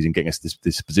this season, getting us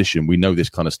this position. We know this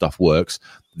kind of stuff works.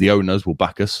 The owners will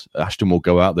back us. Ashton will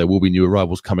go out. There will be new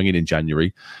arrivals coming in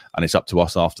January, and it's up to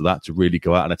us after that to really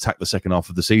go out and attack the second half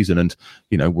of the season. And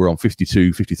we're on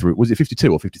 52, 53. Was it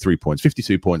 52 or 53 points?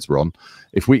 52 points we're on.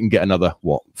 If we can get another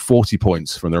 40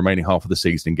 points from the remaining half of the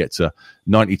season and get to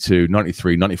 92,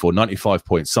 93, 94, 95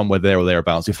 points, somewhere there or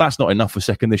thereabouts. If that's not enough for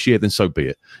second this year, then so be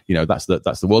it. That's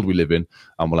the world we live in,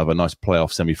 and we'll have a nice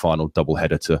playoff semi-final double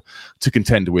header to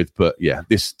contend with. But yeah,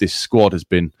 this squad has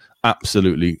been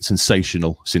absolutely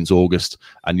sensational since August,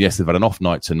 and yes, they've had an off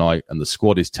night tonight and the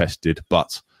squad is tested,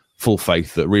 but full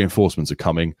faith that reinforcements are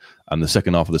coming and the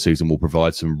second half of the season will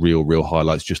provide some real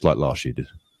highlights just like last year did.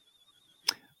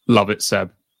 Love it, Seb.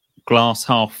 Glass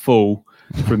half full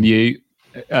from you.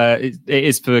 It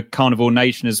is for Carnival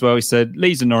Nation as well. He said,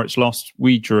 Leeds and Norwich lost.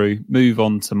 We drew. Move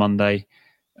on to Monday.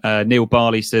 Neil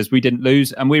Barley says, we didn't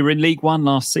lose. And we were in League One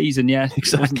last season. Yeah,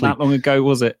 exactly. It wasn't that long ago,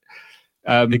 was it?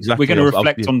 Exactly. We're going to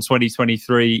reflect on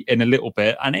 2023 in a little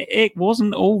bit. And it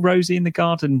wasn't all rosy in the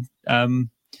garden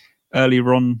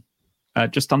earlier on,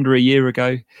 just under a year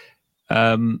ago.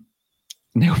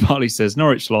 Neil Barley says,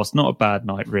 Norwich lost. Not a bad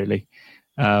night, really.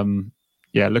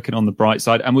 Looking on the bright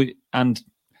side. And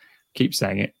keep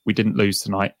saying it, we didn't lose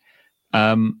tonight.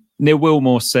 Neil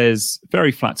Wilmore says,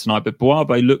 very flat tonight, but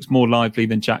Boabo looks more lively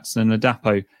than Jackson and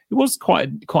Adapo. It was quite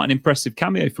an impressive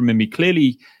cameo from him. He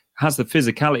clearly has the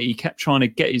physicality. He kept trying to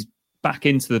get his back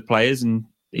into the players, and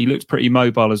he looks pretty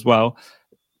mobile as well.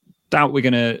 Doubt we're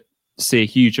going to see a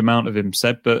huge amount of him,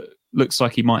 Seb, but looks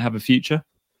like he might have a future.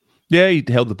 Yeah, he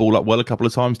held the ball up well a couple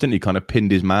of times, didn't he? Kind of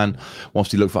pinned his man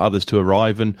whilst he looked for others to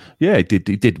arrive. And yeah, he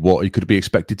did what he could be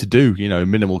expected to do,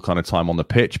 minimal kind of time on the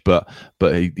pitch. But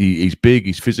he's big,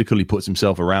 he's physical, he puts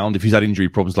himself around. If he's had injury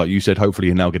problems, like you said, hopefully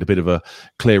he'll now get a bit of a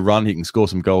clear run. He can score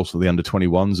some goals for the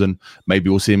under-21s, and maybe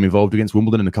we'll see him involved against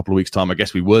Wimbledon in a couple of weeks' time. I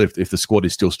guess we will. If the squad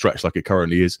is still stretched like it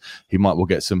currently is, he might well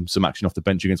get some action off the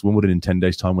bench against Wimbledon in 10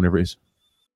 days' time, whenever it is.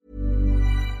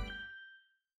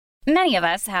 Many of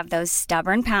us have those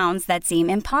stubborn pounds that seem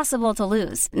impossible to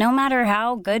lose, no matter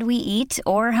how good we eat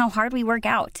or how hard we work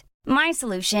out. My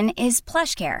solution is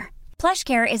PlushCare.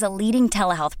 PlushCare is a leading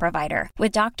telehealth provider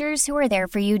with doctors who are there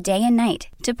for you day and night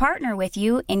to partner with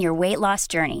you in your weight loss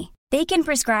journey. They can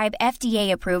prescribe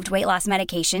FDA-approved weight loss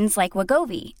medications like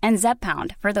Wegovy and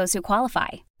Zepbound for those who qualify.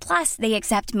 Plus, they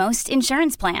accept most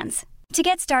insurance plans. To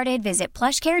get started, visit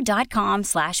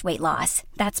plushcare.com/weightloss.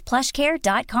 That's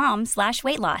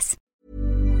plushcare.com/weightloss.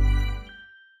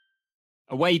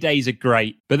 Away days are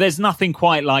great, but there's nothing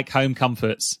quite like home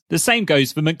comforts. The same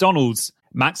goes for McDonald's.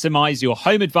 Maximize your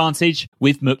home advantage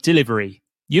with McDelivery.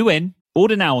 You in?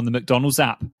 Order now on the McDonald's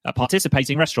app. At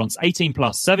participating restaurants, 18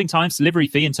 plus, serving times, delivery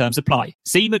fee and terms apply.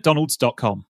 See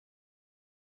mcdonalds.com.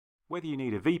 Whether you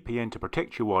need a VPN to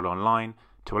protect you while online,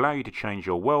 to allow you to change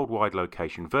your worldwide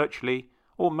location virtually,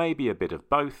 or maybe a bit of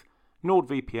both,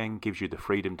 NordVPN gives you the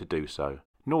freedom to do so.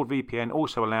 NordVPN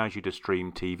also allows you to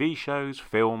stream TV shows,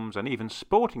 films, and even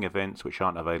sporting events which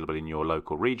aren't available in your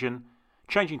local region,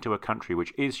 changing to a country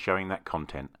which is showing that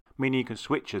content, meaning you can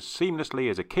switch as seamlessly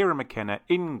as a Kieran McKenna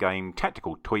in-game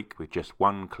tactical tweak with just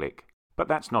one click. But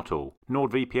that's not all.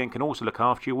 NordVPN can also look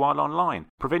after you while online,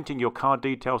 preventing your card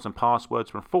details and passwords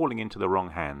from falling into the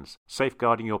wrong hands,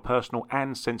 safeguarding your personal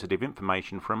and sensitive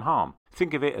information from harm.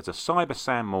 Think of it as a Cyber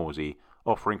Sam Morsey,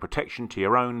 offering protection to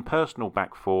your own personal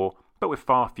back four, but with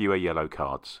far fewer yellow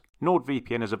cards.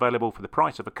 NordVPN is available for the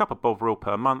price of a cup of Bovril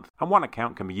per month, and one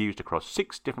account can be used across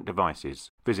 6 different devices.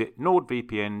 Visit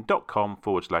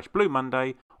nordvpn.com/Blue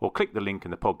Monday or click the link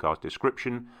in the podcast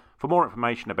description for more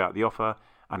information about the offer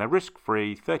and a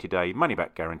risk-free 30-day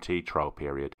money-back guarantee trial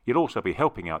period. You'll also be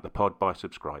helping out the pod by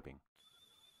subscribing.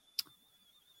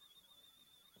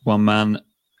 One man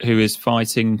who is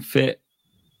fighting fit.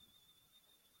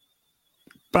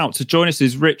 About to join us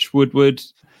is Rich Woodward,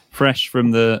 fresh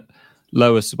from the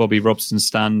lower Sir Bobby Robson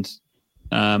stand.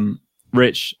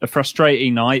 Rich, a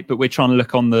frustrating night, but we're trying to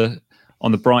look on the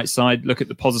bright side, look at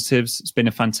the positives. It's been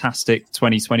a fantastic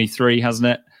 2023, hasn't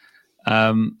it?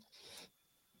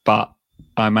 But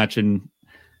I imagine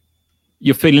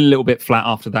you're feeling a little bit flat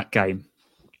after that game.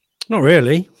 Not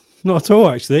really. Not at all,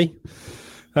 actually.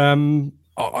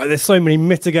 There's so many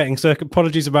mitigating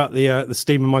apologies about the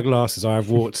steam in my glasses. I have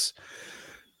walked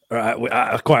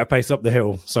quite a pace up the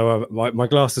hill, so my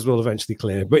glasses will eventually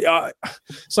clear. But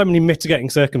so many mitigating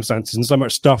circumstances and so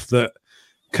much stuff that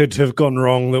could have gone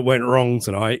wrong that went wrong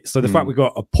tonight. So the fact we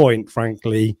got a point,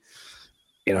 frankly,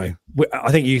 I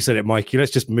think you said it, Mikey.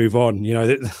 Let's just move on.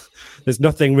 There's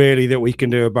nothing really that we can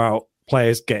do about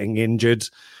players getting injured.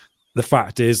 The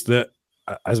fact is that,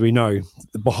 as we know,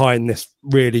 behind this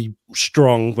really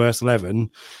strong verse 11,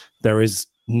 there is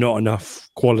not enough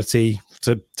quality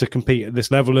to compete at this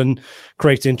level, and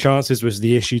creating chances was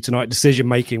the issue tonight. Decision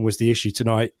making was the issue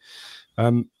tonight.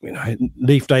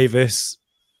 Leif Davis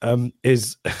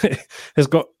was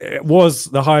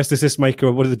the highest assist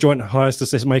maker, one of the joint highest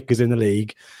assist makers in the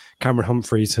league. Cameron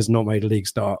Humphreys has not made a league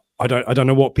start. I don't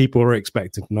know what people are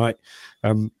expecting tonight.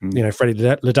 Freddie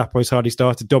Ladapo's hardly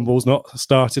started. Don Ball's not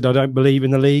started, I don't believe, in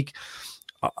the league.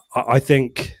 I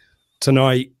think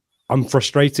tonight I'm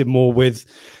frustrated more with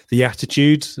the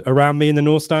attitude around me in the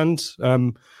North Stand.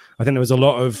 I think there was a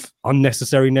lot of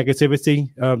unnecessary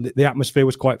negativity. The atmosphere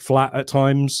was quite flat at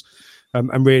times.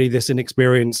 And really this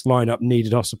inexperienced lineup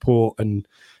needed our support. And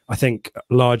I think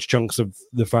large chunks of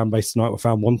the fan base tonight were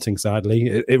found wanting.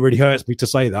 Sadly, it really hurts me to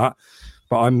say that,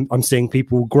 but I'm seeing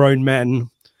people, grown men,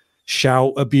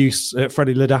 shout abuse at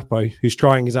Freddie Ladapo, who's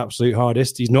trying his absolute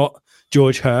hardest. He's not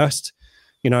George Hurst,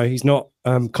 he's not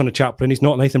Connor Chaplin, he's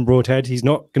not Nathan Broadhead. He's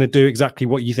not going to do exactly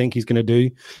what you think he's going to do.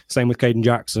 Same with Caden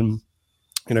Jackson.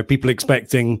 People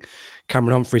expecting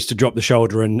Cameron Humphreys to drop the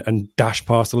shoulder and dash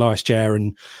past Elias Chair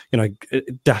and,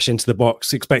 dash into the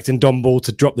box, expecting Don Ball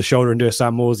to drop the shoulder and do a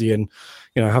Sam Morsey and,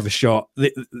 have a shot.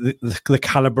 The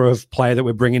caliber of player that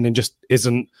we're bringing in just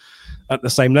isn't at the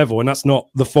same level. And that's not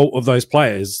the fault of those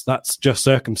players. That's just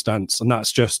circumstance. And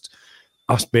that's just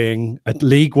us being a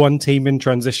League One team in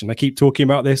transition. I keep talking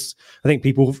about this. I think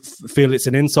people feel it's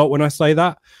an insult when I say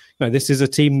that. This is a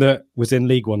team that was in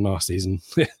League One last season.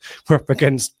 We're up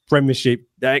against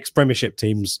ex-Premiership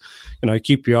teams.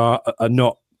 QPR are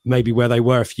not maybe where they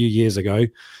were a few years ago,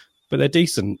 but they're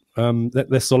decent.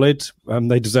 They're solid.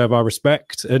 They deserve our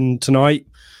respect. And tonight,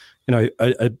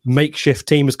 a makeshift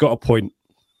team has got a point.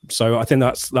 So I think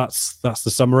that's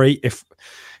the summary. If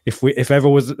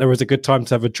ever there was a good time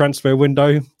to have a transfer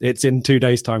window, it's in 2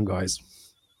 days' time, guys.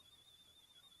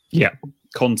 Yeah.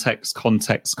 Context.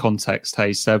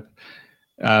 Hey, Seb.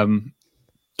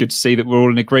 Good to see that we're all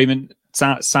in agreement.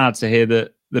 Sad to hear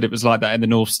that it was like that in the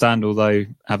North Stand, although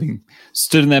having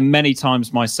stood in there many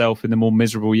times myself in the more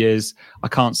miserable years, I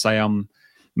can't say I'm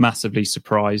massively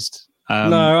surprised.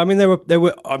 No, I mean, there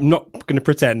were. I'm not going to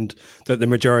pretend that the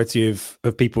majority of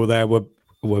people there were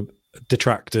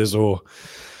detractors or,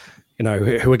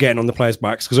 who were getting on the players'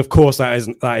 backs, because of course that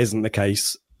isn't the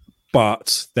case.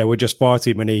 But there were just far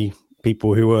too many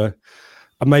people who were,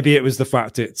 and maybe it was the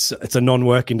fact it's a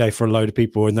non-working day for a load of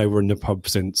people and they were in the pub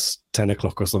since 10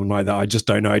 o'clock or something like that. I just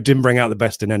don't know. It didn't bring out the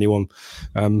best in anyone.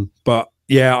 But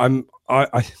yeah,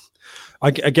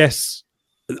 I guess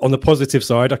on the positive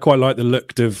side, I quite like the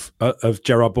look of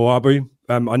Gerard Boabu.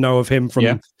 I know of him from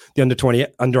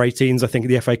the under 18s. I think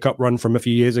the FA Cup run from a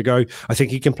few years ago. I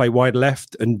think he can play wide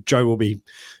left, and Joe will be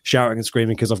shouting and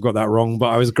screaming because I've got that wrong.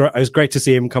 But it was great to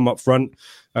see him come up front.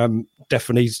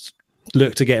 Definitely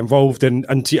look to get involved, and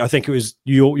I think it was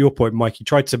your point, Mike. He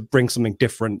tried to bring something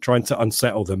different, trying to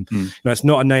unsettle them. It's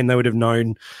not a name they would have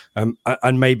known,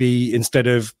 and maybe instead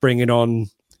of bringing on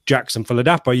Jackson for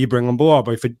Ladapo, you bring on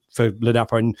Boabo for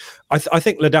Ladapo, and I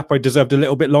think Ladapo deserved a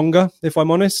little bit longer, if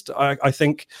I'm honest. I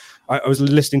think I was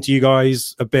listening to you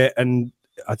guys a bit, and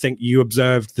I think you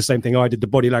observed the same thing I did, the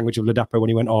body language of Ladapo when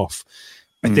he went off.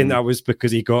 I think that was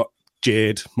because he got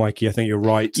jeered, Mikey. I think you're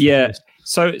right. Yeah.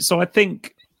 So I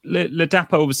think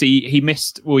Ladapo, obviously he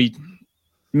missed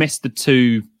the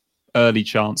two early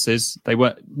chances.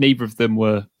 Neither of them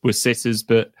were sitters,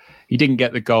 but he didn't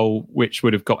get the goal, which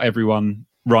would have got everyone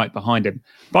right behind him.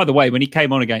 By the way, when he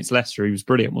came on against Leicester, he was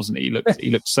brilliant, wasn't he?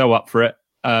 He looked so up for it.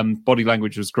 Body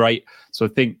language was great. So I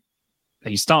think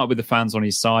he started with the fans on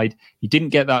his side. He didn't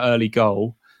get that early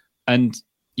goal, and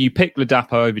you pick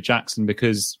Ladapo over Jackson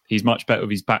because he's much better with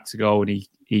his back to goal, and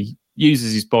he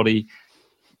uses his body,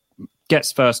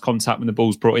 gets first contact when the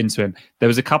ball's brought into him. There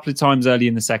was a couple of times early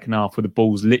in the second half where the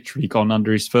ball's literally gone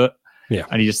under his foot. Yeah.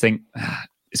 And you just think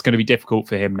it's going to be difficult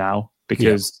for him now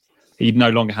because he no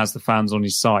longer has the fans on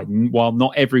his side. And while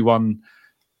not everyone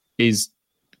is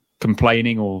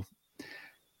complaining or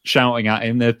shouting at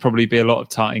him, there'd probably be a lot of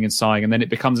tutting and sighing, and then it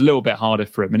becomes a little bit harder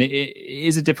for him. And it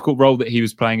is a difficult role that he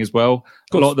was playing as well.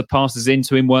 A lot of the passes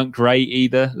into him weren't great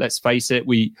either. Let's face it,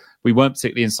 we weren't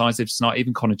particularly incisive tonight.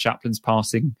 Even Connor Chaplin's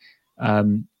passing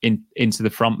into the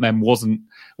front men wasn't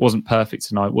perfect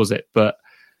tonight, was it? But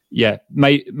yeah,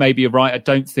 maybe you're right. I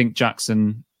don't think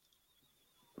Jackson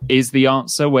is the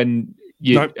answer when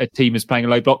a team is playing a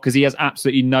low block, because he has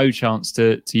absolutely no chance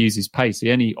to use his pace.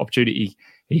 The only opportunity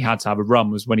he had to have a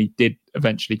run was when he did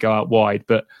eventually go out wide.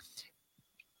 But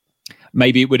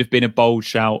maybe it would have been a bold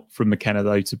shout from McKenna,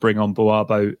 though, to bring on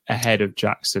Boabo ahead of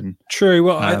Jackson. True.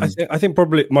 Well, I think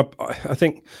probably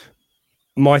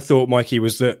my thought, Mikey,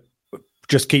 was that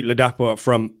just keep Ladapo up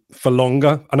front for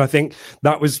longer. And I think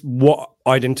that was what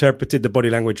I'd interpreted the body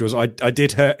language was. I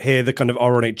did hear the kind of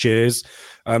ironic cheers.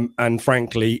 And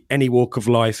frankly, any walk of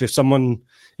life,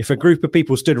 if a group of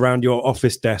people stood around your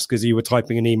office desk as you were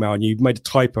typing an email and you made a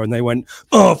typo and they went,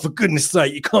 "Oh, for goodness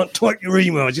sake, you can't type your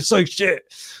emails, you're so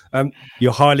shit,"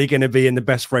 you're highly going to be in the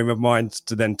best frame of mind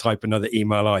to then type another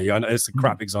email, are you? I know it's a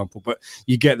crap example, but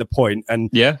you get the point.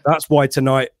 And that's why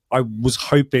tonight I was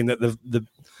hoping that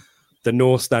the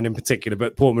North Stand in particular,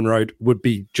 but Portman Road would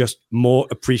be just more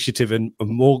appreciative and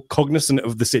more cognizant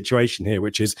of the situation here,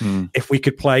 which is if we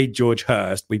could play George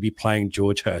Hurst, we'd be playing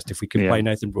George Hurst. If we could play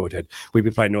Nathan Broadhead, we'd be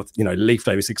playing Leif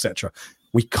Davis, etc.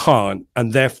 we can't,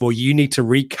 and therefore you need to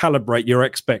recalibrate your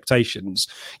expectations.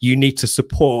 You need to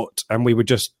support, and we were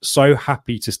just so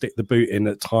happy to stick the boot in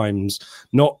at times.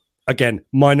 Not, again,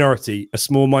 minority, a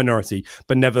small minority,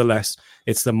 but nevertheless,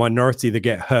 it's the minority that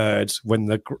get heard when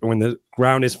the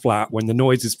ground is flat, when the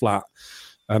noise is flat.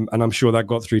 And I'm sure that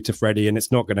got through to Freddie, and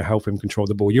it's not going to help him control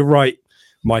the ball. You're right,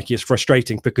 Mikey, it's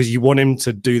frustrating because you want him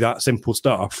to do that simple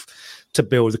stuff to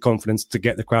build the confidence to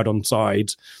get the crowd on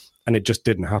side, and it just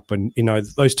didn't happen. You know,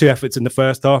 those two efforts in the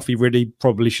first half, he really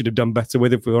probably should have done better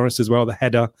with, if we're honest, as well. The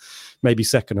header, maybe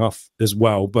second half as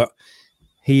well, but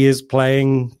he is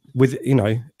playing with, you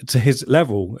know, to his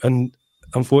level, and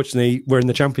unfortunately we're in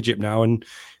the Championship now and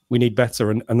we need better,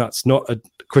 and that's not a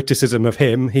criticism of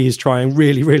him. He is trying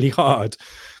really, really hard,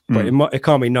 but it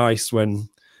can't be nice when,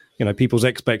 you know, people's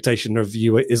expectation of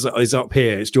you is up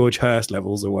here. It's George Hurst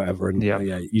levels or whatever, and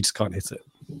you just can't hit it.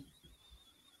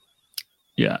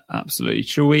 Yeah, absolutely.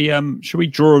 Should we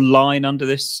draw a line under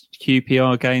this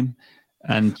QPR game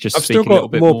and just I've speak still a little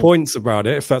got bit more points about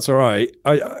it, if that's all right.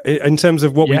 In terms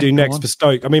of what we do next for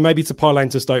Stoke, I mean, maybe to parlay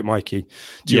into Stoke, Mikey,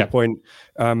 to your point,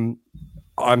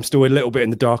 I'm still a little bit in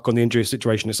the dark on the injury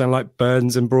situation. It sounds like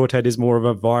Burns and Broadhead is more of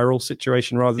a viral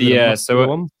situation rather than a muscular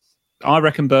one. I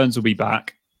reckon Burns will be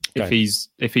back if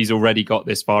he's already got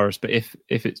this virus. But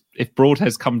if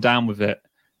Broadhead's come down with it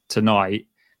tonight,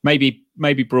 maybe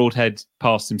Broadhead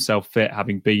passed himself fit,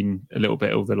 having been a little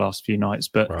bit ill the last few nights.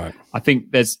 But I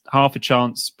think there's half a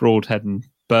chance Broadhead and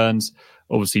Burns.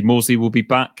 Obviously, Morsey will be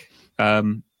back,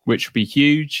 which would be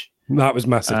huge. That was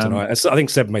massive tonight. I think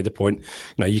Seb made the point. You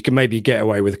know, you can maybe get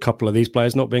away with a couple of these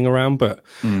players not being around, but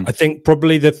I think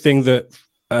probably the thing that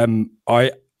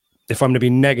if I'm going to be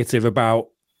negative about,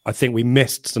 I think we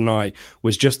missed tonight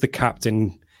was just the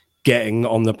captain getting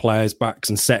on the players' backs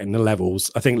and setting the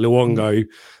levels. I think Luongo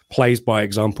plays by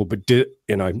example, but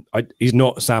he's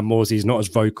not Sam Morsey. He's not as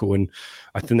vocal, and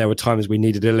I think there were times we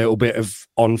needed a little bit of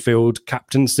on-field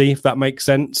captaincy, if that makes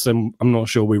sense. And I'm not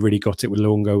sure we really got it with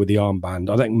Luongo with the armband.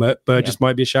 I think Burgess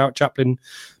might be a shout. Chaplin,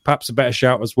 perhaps a better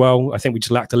shout as well. I think we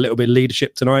just lacked a little bit of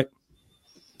leadership tonight.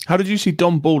 How did you see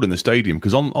Don Ball in the stadium?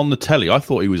 Because on the telly, I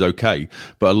thought he was okay,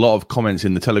 but a lot of comments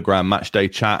in the Telegram match day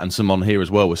chat and some on here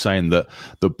as well were saying that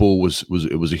the Ball was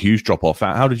a huge drop off.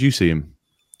 How did you see him?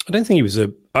 I don't think he was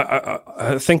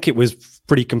I think it was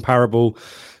pretty comparable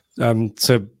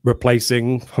to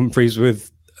replacing Humphreys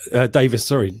with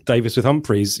Davis with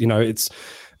Humphreys. You know, it's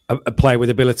a player with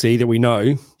ability that we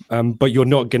know, but you're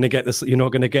not going to get this. You're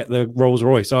not going to get the Rolls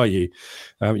Royce, are you?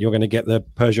 You're going to get the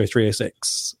Peugeot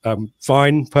 306.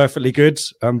 Fine, perfectly good,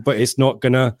 but it's not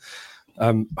going to.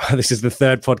 This is the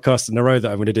third podcast in a row that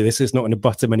I'm going to do this. It's not going to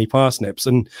butter many parsnips,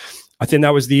 and I think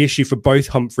that was the issue for both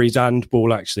Humphreys and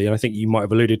Ball, actually. And I think you might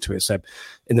have alluded to it, Seb.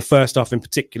 In the first half, in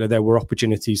particular, there were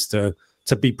opportunities to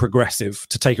be progressive,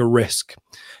 to take a risk,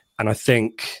 and I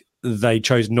think they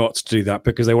chose not to do that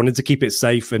because they wanted to keep it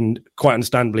safe and, quite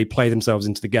understandably, play themselves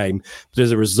into the game. But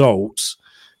as a result,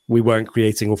 we weren't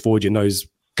creating or forging those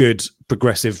good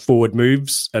progressive forward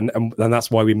moves, and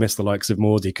that's why we missed the likes of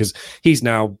Morsey, because he's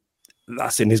now.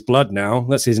 That's in his blood now.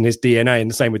 That's in his DNA. And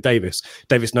the same with Davis.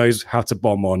 Davis knows how to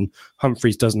bomb on.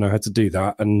 Humphreys doesn't know how to do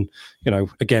that. And, you know,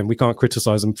 again, we can't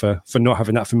criticise them for not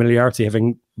having that familiarity,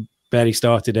 having barely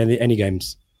started any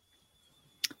games.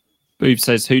 Booth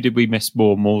says, who did we miss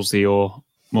more, Morsey or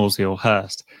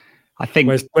Hurst? I think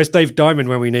where's Dave Diamond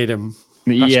when we need him?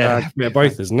 Yeah,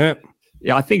 both, isn't it?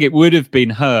 Yeah, I think it would have been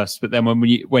Hurst, but then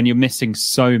when you're missing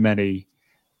so many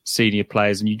senior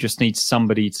players and you just need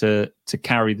somebody to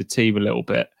carry the team a little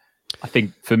bit, I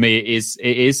think for me it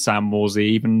is Sam Morsey,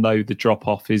 even though the drop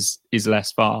off is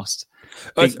less fast.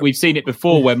 We've seen it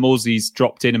before where Morsey's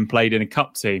dropped in and played in a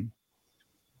cup team.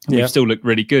 And we've still looked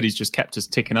really good. He's just kept us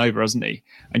ticking over, hasn't he?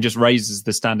 And just raises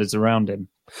the standards around him.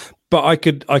 But I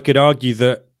could argue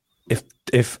that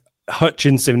if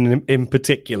Hutchinson in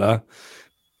particular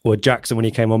or Jackson when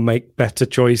he came on make better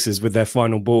choices with their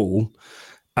final ball,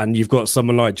 and you've got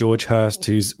someone like George Hurst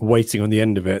who's waiting on the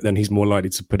end of it, then he's more likely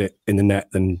to put it in the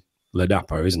net than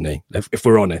Ladapo, isn't he? If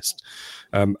we're honest.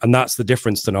 And that's the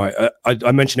difference tonight.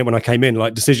 I mentioned it when I came in,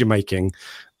 like decision making.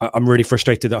 I'm really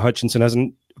frustrated that Hutchinson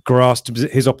hasn't grasped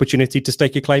his opportunity to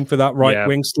stake a claim for that right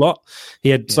wing slot. He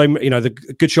had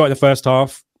the good shot in the first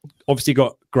half, obviously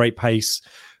got great pace,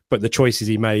 but the choices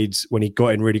he made when he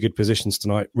got in really good positions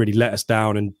tonight really let us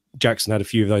down. And Jackson had a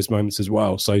few of those moments as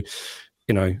well. So,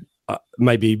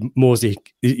 maybe Morsey,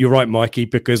 you're right, Mikey,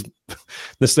 because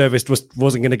the service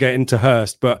wasn't going to get into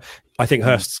Hurst, but I think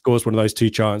Hurst scores one of those two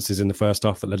chances in the first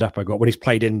half that Ladapo got. When he's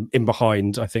played in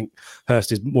behind, I think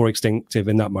Hurst is more instinctive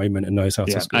in that moment and knows how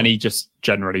to score. And he just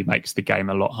generally makes the game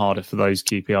a lot harder for those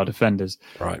QPR defenders.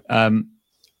 Right.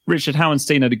 Richard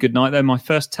Howenstein had a good night there. My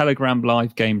first Telegram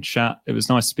live game chat. It was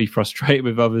nice to be frustrated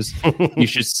with others. You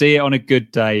should see it on a good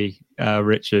day,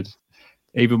 Richard.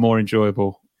 Even more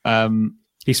enjoyable.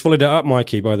 He's followed it up,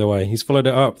 Mikey, by the way. He's followed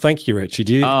it up. Thank you, Richard.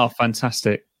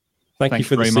 Fantastic. Thank you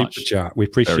for the super chat. We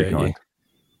appreciate you.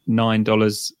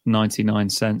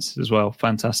 $9.99 as well.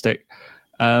 Fantastic.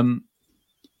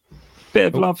 Bit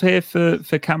of love here for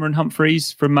Cameron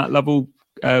Humphreys from Matt Lovell.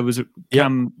 Was a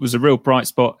real bright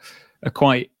spot. A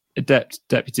quite adept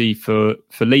deputy for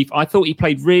Leaf. I thought he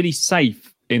played really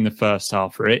safe in the first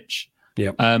half, Rich.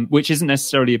 Which isn't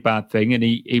necessarily a bad thing. And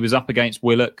he was up against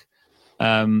Willock.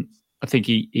 I think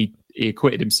he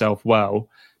acquitted himself well.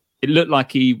 It looked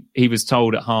like he was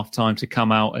told at halftime to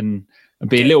come out and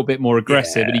be a little bit more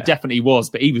aggressive, and he definitely was,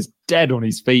 but he was dead on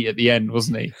his feet at the end,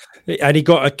 wasn't he? And he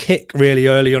got a kick really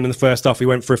early on in the first half. He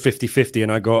went for a 50-50,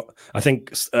 and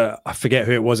I forget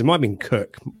who it was. It might have been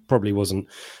Cook, probably wasn't.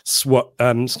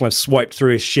 Kind of swiped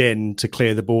through his shin to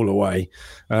clear the ball away.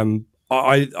 There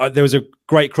was a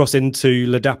great cross into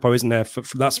Ladapo, isn't there?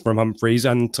 That's from Humphreys,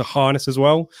 and to Harness as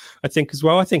well. I think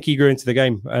he grew into the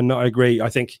game, and I agree. I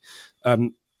think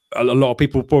a lot of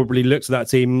people probably looked at that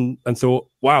team and thought,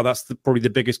 "Wow, that's probably the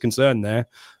biggest concern there."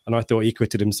 And I thought he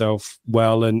acquitted himself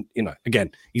well. And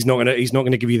again, he's not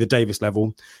gonna give you the Davis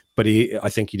level, but I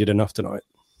think he did enough tonight.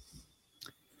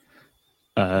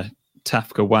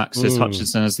 Tafka waxes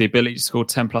Hutchinson has the ability to score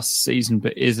 10 plus a season,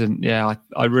 but isn't. I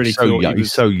really so young.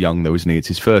 He's so young though, isn't he? It's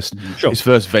his first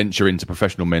venture into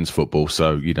professional men's football.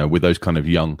 So with those kind of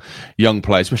young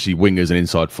players, especially wingers and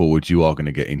inside forwards, you are going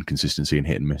to get inconsistency and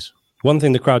hit and miss. One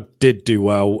thing the crowd did do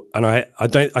well, and I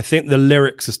think the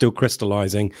lyrics are still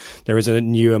crystallising. There is a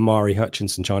new Amari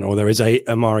Hutchinson chant, or there is a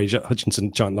Amari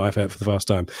Hutchinson chant that I've heard for the first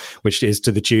time, which is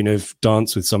to the tune of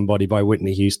 "Dance with Somebody" by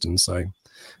Whitney Houston. So,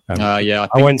 I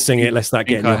won't sing it lest that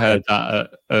get. I heard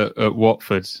that at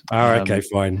Watford. Okay,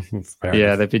 fine.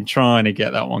 They've been trying to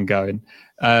get that one going.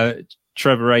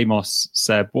 Trevor Amos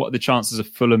said, "What are the chances of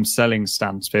Fulham selling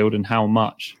Stansfield, and how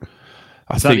much?"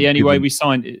 Is that the only way we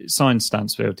signed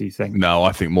Stansfield, do you think? No,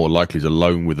 I think more likely is a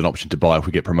loan with an option to buy if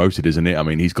we get promoted, isn't it? I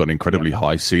mean, he's got an incredibly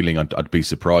high ceiling. I'd be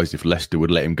surprised if Leicester would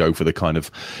let him go for the kind of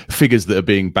figures that are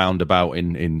being bound about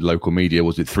in local media.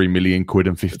 Was it 3 million quid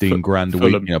and 15 grand a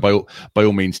week? By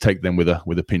all means, take them with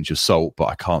a pinch of salt. But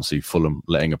I can't see Fulham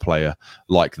letting a player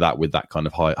like that with that kind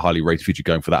of highly rated future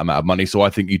going for that amount of money. So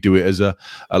I think you do it as a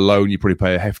loan. You probably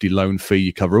pay a hefty loan fee.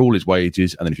 You cover all his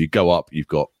wages, and then if you go up, you've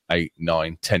got 8,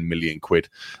 9, 10 million quid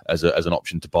as an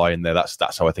option to buy in there.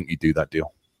 That's how I think you do that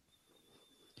deal.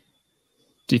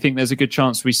 Do you think there's a good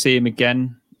chance we see him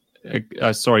again?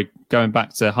 Going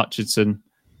back to Hutchinson,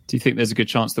 do you think there's a good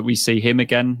chance that we see him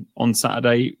again on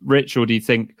Saturday, Rich? Or do you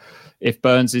think if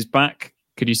Burns is back,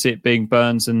 could you see it being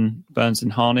Burns and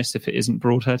Harness if it isn't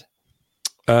Broadhead?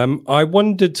 I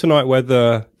wondered tonight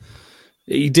whether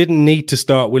he didn't need to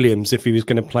start Williams if he was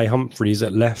going to play Humphreys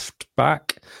at left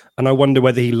back. And I wonder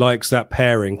whether he likes that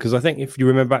pairing, because I think if you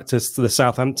remember back to the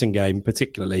Southampton game,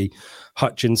 particularly,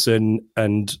 Hutchinson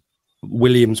and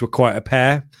Williams were quite a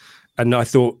pair. And I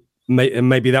thought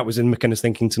maybe that was in McKenna's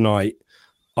thinking tonight.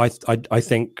 I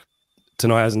think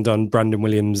tonight hasn't done Brandon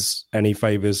Williams any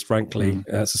favours, frankly.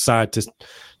 It's sad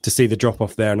to see the drop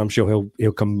off there, and I'm sure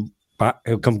he'll come back.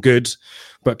 He'll come good.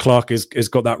 But Clark has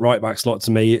got that right back slot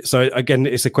to me. So again,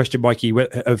 it's a question, Mikey,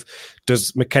 of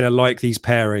does McKenna like these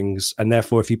pairings, and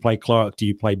therefore, if you play Clark, do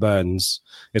you play Burns?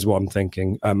 Is what I'm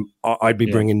thinking. I'd be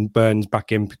bringing Burns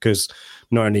back in because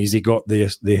not only has he got the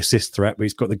assist threat, but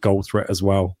he's got the goal threat as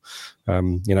well.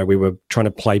 We were trying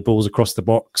to play balls across the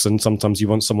box, and sometimes you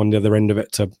want someone on the other end of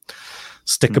it to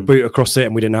stick a boot across it,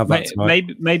 and we didn't have that tonight.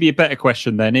 Maybe a better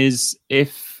question then is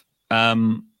if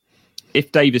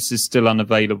Davis is still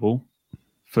unavailable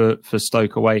for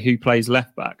Stoke away, who plays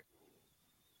left back?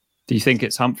 Do you think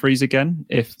it's Humphreys again?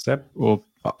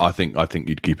 I think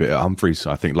you'd keep it at Humphreys.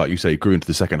 I think, like you say, he grew into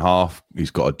the second half. He's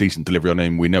got a decent delivery on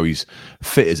him. We know he's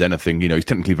fit as anything. He's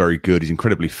technically very good. He's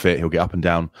incredibly fit. He'll get up and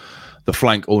down the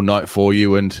flank all night for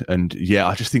you. And yeah,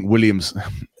 I just think Williams,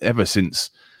 ever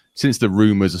since the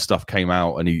rumours and stuff came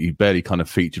out, and he barely kind of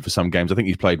featured for some games. I think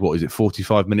he's played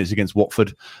 45 minutes against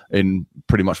Watford in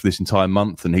pretty much for this entire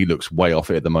month, and he looks way off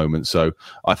it at the moment. So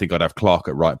I think I'd have Clark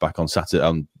at right back on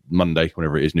Monday,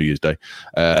 whenever it is, New Year's Day,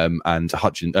 and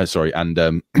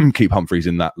keep Humphreys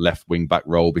in that left wing back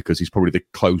role, because he's probably the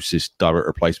closest direct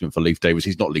replacement for Leif Davis.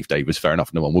 He's not Leif Davis, fair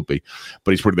enough, no one would be,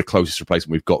 but he's probably the closest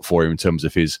replacement we've got for him in terms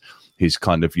of his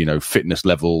kind of fitness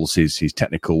levels, his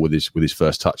technical with his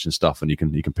first touch and stuff, and you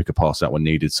can pick a pass out when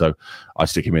needed. So I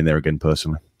stick him in there again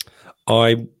personally.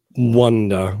 I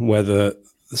wonder whether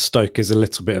Stoke is a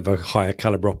little bit of a higher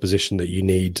calibre opposition that you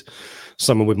need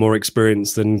someone with more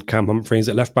experience than Cam Humphreys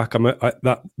at left back.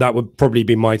 That would probably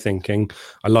be my thinking.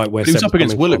 I like where he was up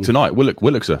against Willock tonight. Willock's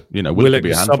Willock could be a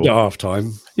handful. Subbed at half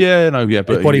time. Yeah, no, yeah,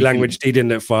 but his body language, he didn't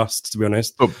look fast, to be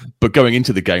honest. But going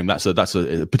into the game, that's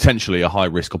a potentially a high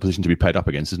risk opposition to be paired up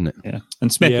against, isn't it? Yeah,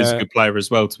 and Smith is a good player as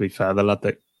well. To be fair, the lad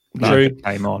that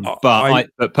came on.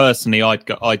 But personally,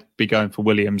 I'd be going for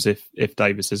Williams if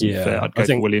Davis isn't fit. I'd go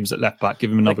for Williams at left back.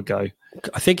 Give him another go.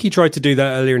 I think he tried to do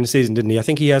that earlier in the season, didn't he? I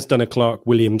think he has done a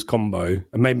Clark-Williams combo,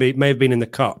 and maybe it may have been in the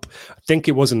cup. I think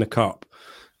it was in the cup,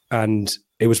 and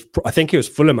I think it was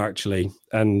Fulham actually,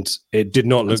 and it did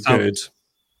not look good.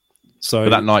 So but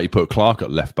that night he put Clark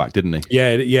at left back, didn't he?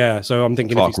 Yeah. So I'm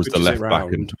thinking Clark was the left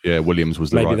back, and Williams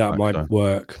was the right back. Maybe that might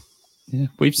work. Yeah,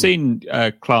 we've seen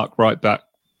Clark right back,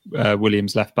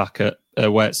 Williams left back at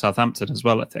away at Southampton as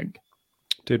well. I think.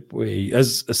 Did we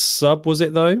as a sub? Was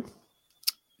it though?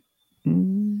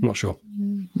 Not sure.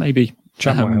 Maybe.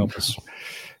 Chat might help us.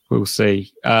 We'll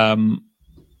see. Right,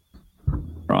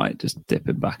 just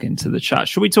dipping back into the chat.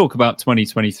 Should we talk about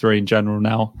 2023 in general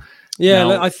now?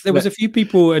 Yeah, there was a few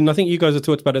people, and I think you guys have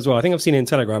talked about it as well. I think I've seen it in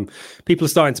Telegram. People are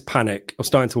starting to panic or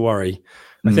starting to worry.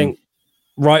 I think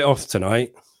right off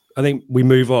tonight, I think we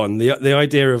move on. The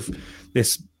idea of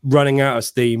this running out of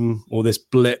steam or this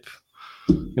blip,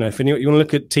 if you want to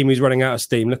look at a team who's running out of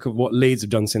steam, look at what Leeds have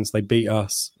done since they beat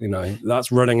us.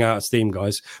 That's running out of steam,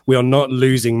 guys. We are not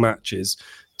losing matches.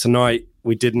 Tonight,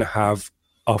 we didn't have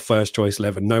our first choice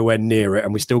 11, nowhere near it,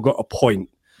 and we still got a point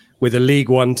with a League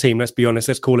One team. Let's be honest,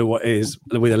 let's call it what it is,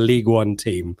 with a League One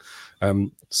team.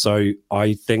 So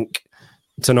I think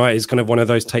tonight is kind of one of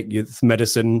those take your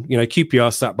medicine.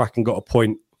 QPR sat back and got a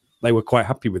point. They were quite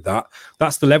happy with that.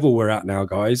 That's the level we're at now,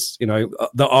 guys.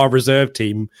 That our reserve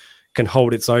team can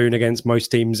hold its own against most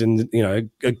teams in,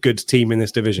 a good team in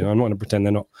this division. I'm not going to pretend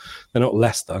they're not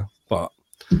Leicester, but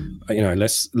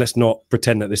let's not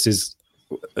pretend that this is,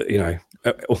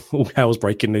 all hell's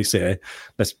breaking loose here.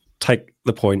 Let's take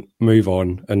the point, move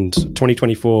on, and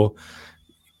 2024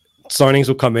 signings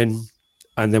will come in,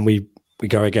 and then we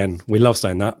go again. We love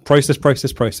saying that.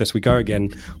 Process. We go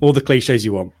again. All the cliches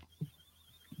you want.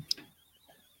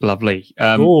 Lovely.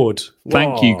 Gord.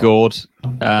 Thank you, Gord.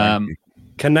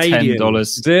 Canadian. $10.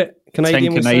 Is it?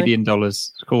 Canadian, 10 Canadian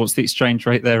dollars. What's the exchange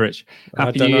rate there, Rich?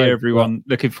 Happy New Year, everyone.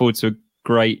 Looking forward to a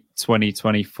great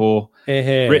 2024.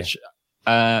 Rich,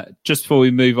 just before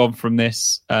we move on from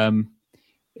this,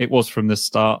 it was from the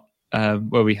start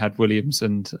where we had Williams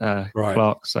and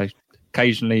Clark. So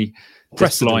occasionally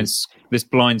this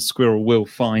blind squirrel will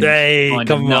find. Hey,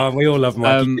 come on, we all love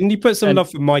Mikey. Can you put some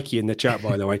love for Mikey in the chat,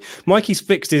 by the way? Mikey's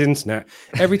fixed his internet.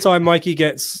 Every time Mikey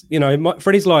gets,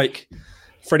 Freddie's like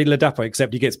Freddie Ladapo,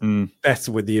 except he gets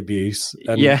better with the abuse.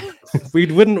 And we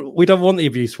don't want the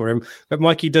abuse for him, but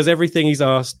Mikey does everything he's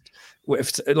asked.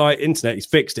 With internet, he's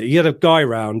fixed it. He had a guy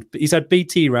round, but he's had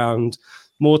BT round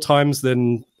more times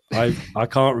than I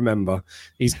can't remember.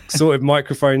 He's sorted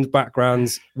microphones,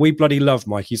 backgrounds. We bloody love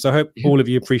Mikey, so I hope all of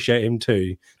you appreciate him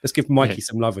too. Let's give Mikey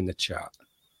some love in the chat.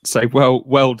 Say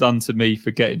well done to me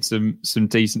for getting some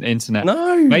decent internet.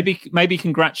 No, maybe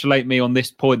congratulate me on this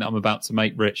point that I'm about to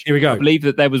make, Rich. Here we go. I believe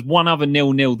that there was one other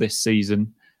 0-0 this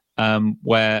season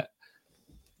where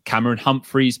Cameron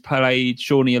Humphreys played,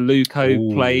 Shawnee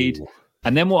Aluko played,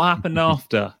 and then what happened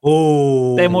after?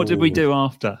 Then what did we do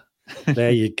after?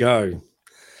 There you go.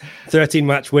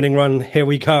 13-match winning run. Here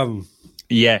we come.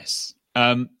 Yes.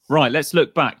 Right, let's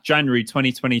look back. January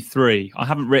 2023. I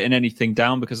haven't written anything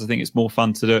down because I think it's more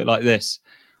fun to do it like this.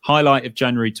 Highlight of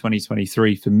January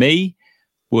 2023 for me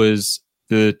was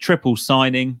the triple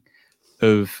signing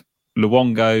of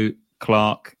Luongo,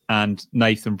 Clark, and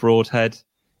Nathan Broadhead.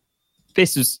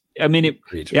 This is,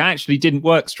 it actually didn't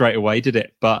work straight away, did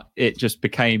it? But it just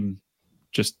became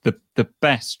just the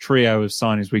best trio of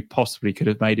signings we possibly could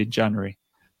have made in January.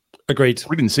 Agreed.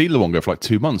 We didn't see Luongo for like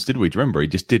 2 months, did we? Do you remember? He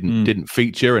just didn't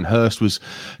feature, and Hurst was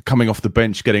coming off the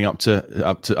bench, getting up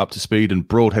to speed, and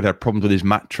Broadhead had problems with his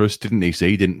mattress, didn't he? So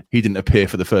he didn't appear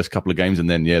for the first couple of games, and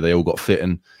then they all got fit,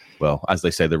 and well, as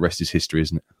they say, the rest is history,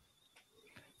 isn't it?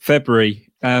 February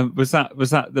was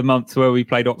that the month where we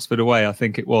played Oxford away? I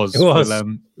think it was. It was.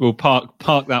 We'll park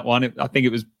that one. I think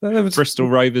it was Bristol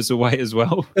Rovers away as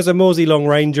well. There's a Morsey Long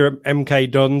Ranger at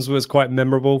MK Dons was quite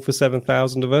memorable for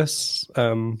 7,000 of us.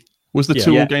 Was the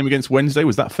 2-2 game against Wednesday?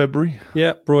 Was that February?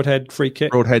 Yeah, Broadhead free kick.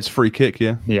 Broadhead's free kick.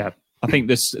 Yeah. Yeah, I think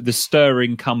the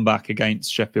stirring comeback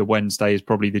against Sheffield Wednesday is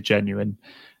probably the genuine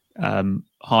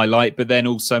highlight, but then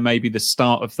also maybe the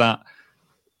start of that,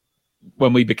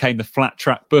 when we became the flat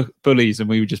track bullies and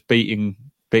we were just beating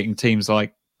teams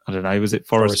like, I don't know, was it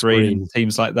Forest Green,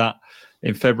 teams like that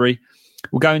in February.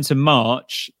 We'll go into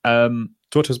March.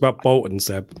 talk to us about Bolton,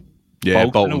 Seb. Yeah,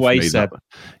 Bolton away, for me, Seb.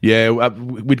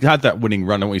 We'd had that winning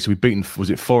run, haven't we? So we'd beaten,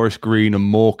 was it Forest Green and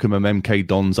Morecambe and MK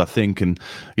Dons, I think, and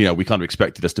we kind of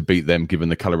expected us to beat them given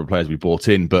the caliber of players we brought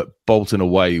in. But Bolton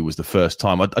away was the first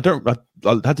time. I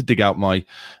had to dig out my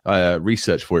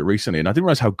research for it recently, and I didn't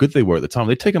realize how good they were at the time.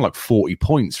 They'd taken like 40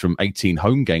 points from 18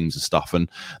 home games and stuff, and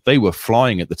they were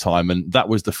flying at the time. And that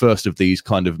was the first of these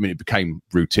kind of. I mean, it became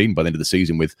routine by the end of the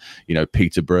season with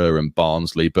Peterborough and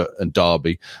Barnsley, and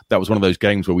Derby. That was one of those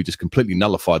games where we just completely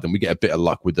nullified them. We get a bit of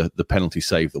luck with the penalty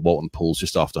save that Walton pulls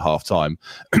just after half time.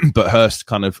 But Hurst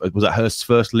was that Hurst's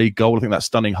first league goal. I think that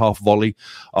stunning half volley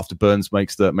after Burns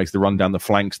makes the run down the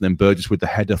flanks, and then Burgess with the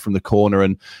header from the corner.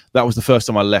 And that was the first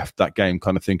time I left that game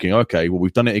kind of thinking, okay, well,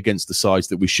 we've done it against the sides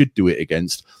that we should do it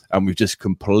against, and we've just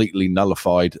completely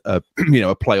nullified a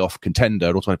playoff contender,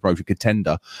 an automatic promotion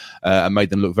contender, and made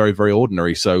them look very, very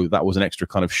ordinary. So that was an extra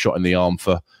kind of shot in the arm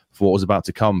for what was about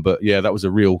to come. But yeah, that was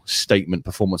a real statement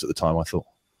performance at the time, I thought.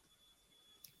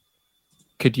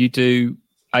 Could you do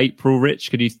April,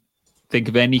 Rich? Could you think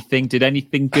of anything? Did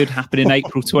anything good happen in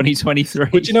April 2023?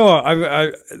 But you know what? I'm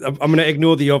going to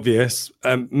ignore the obvious,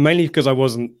 mainly because I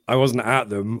wasn't at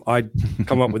them. I'd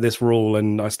come up with this rule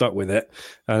and I stuck with it,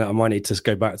 and I might need to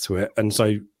go back to it. And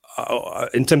so,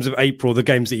 in terms of April, the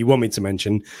games that you want me to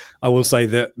mention, I will say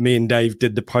that me and Dave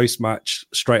did the post-match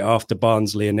straight after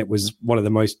Barnsley, and it was one of the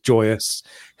most joyous,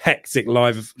 hectic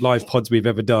live pods we've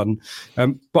ever done.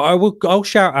 But I'll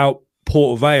shout out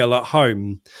Port Vale at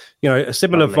home. A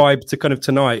similar vibe to kind of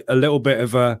tonight. A little bit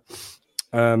of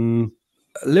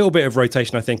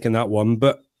rotation, I think, in that one.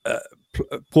 But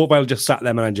Port Vale just sat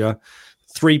their manager.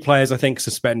 3 players, I think,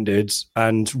 suspended,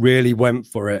 and really went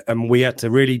for it. And we had to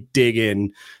really dig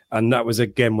in. And that was,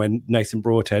 again, when Nathan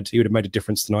Broadhead, he would have made a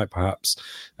difference tonight, perhaps.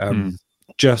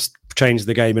 Just changed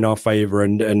the game in our favour.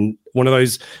 And one of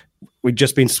those, we'd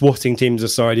just been swatting teams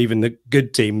aside, even the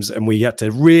good teams, and we had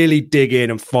to really dig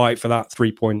in and fight for that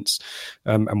 3 points.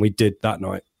 And we did that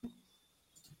night.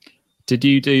 Did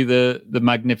you do the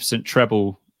magnificent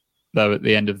treble, though, at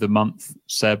the end of the month,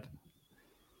 Seb?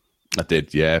 I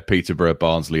did, yeah. Peterborough,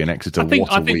 Barnsley, and Exeter. I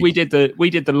think we did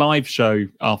the live show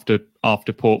after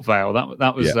Port Vale.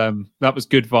 That was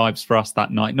good vibes for us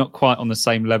that night. Not quite on the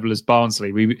same level as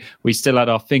Barnsley. We still had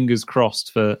our fingers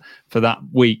crossed for that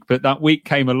week, but that week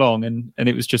came along and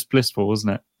it was just blissful,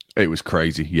 wasn't it? It was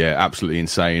crazy. Yeah, absolutely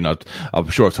insane. I'm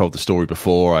sure I've told the story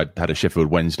before. I had a Sheffield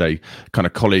Wednesday kind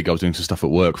of colleague I was doing some stuff at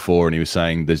work for, and he was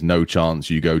saying there's no chance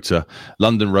you go to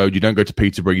London Road, you don't go to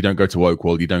Peterborough, you don't go to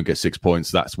Oakwell, you don't get 6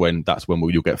 points. That's when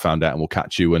you'll get found out and we'll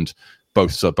catch you. And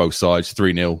both sides,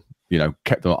 3-0.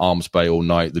 Kept them at arm's bay all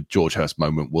night. The George Hurst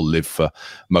moment will live for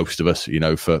most of us,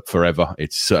 for forever.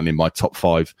 It's certainly in my top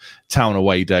 5 town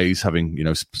away days, having,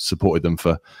 supported them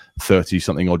for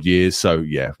 30-something odd years. So,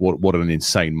 yeah, what an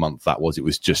insane month that was. It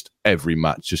was just every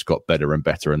match just got better and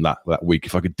better. And that week,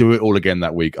 if I could do it all again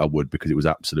that week, I would, because it was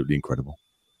absolutely incredible.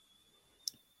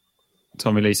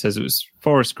 Tommy Lee says it was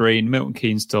Forest Green, Milton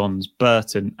Keynes Dons,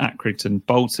 Burton, Accrington,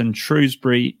 Bolton,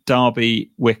 Shrewsbury, Derby,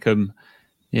 Wycombe.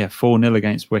 Yeah, 4-0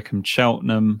 against Wycombe.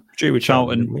 Cheltenham. Drew with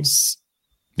Cheltenham.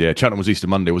 Yeah, Cheltenham was Easter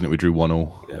Monday, wasn't it? We drew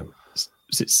 1-1. Yeah.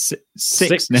 Was it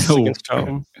 6-0 against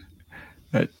Cheltenham?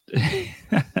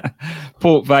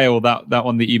 Port Vale, that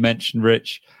one that you mentioned,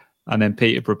 Rich, and then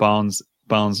Peterborough,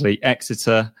 Barnsley,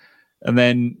 Exeter, and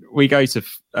then we go to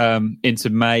into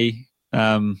May.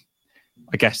 I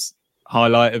guess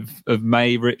highlight of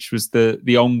May, Rich, was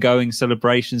the ongoing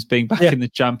celebrations being back in the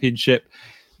Championship.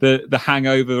 The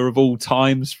hangover of all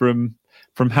times from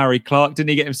Harry Clark. Didn't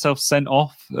he get himself sent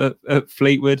off at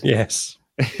Fleetwood? Yes.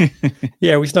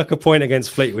 Yeah, we snuck a point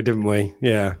against Fleetwood, didn't we?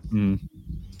 Yeah.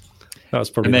 That was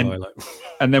probably the highlight.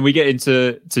 And then we get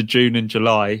into June and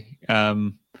July.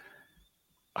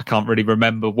 I can't really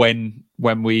remember when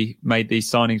we made these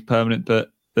signings permanent,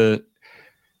 but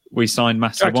we signed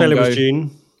Massa Jack Taylor was June.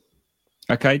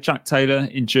 Okay, Jack Taylor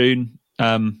in June.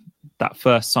 That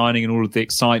first signing and all of the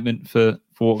excitement for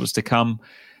what was to come.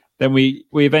 Then we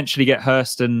eventually get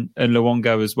Hurst and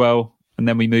Luongo as well. And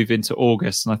then we move into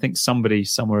August. And I think somebody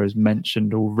somewhere has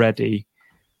mentioned already.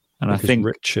 And I think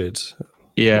Richard.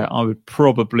 Yeah, I would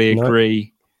probably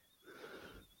agree.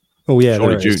 Oh, yeah.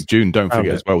 Surely June, don't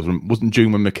forget as well. Wasn't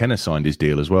June when McKenna signed his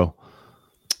deal as well?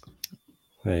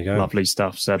 There you go. Lovely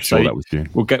stuff, Seb. Sure, that was June.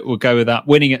 We'll go with that.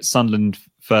 Winning at Sunderland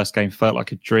first game felt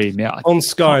like a dream. Yeah, on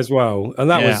Sky as well, and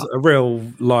that was a real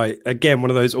again one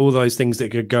of those all those things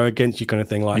that could go against you kind of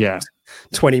thing.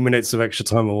 20 minutes of extra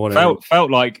time or whatever.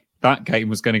 Felt like that game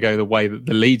was going to go the way that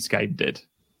the Leeds game did,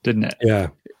 didn't it? Yeah.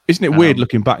 Isn't it weird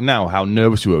looking back now how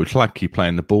nervous we were with Klagke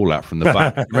playing the ball out from the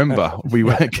back? Remember, we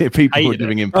were people were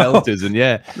giving him pelters and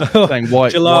saying why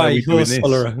are we doing this?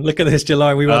 Look at this,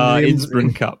 July. We won the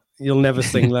Innsbruck Cup. You'll never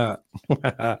sing that.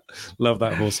 Love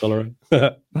that horse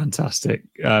hollerer. Fantastic.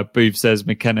 Booth says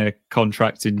McKenna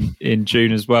contract in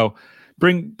June as well.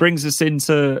 Brings us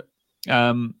into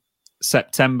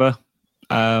September.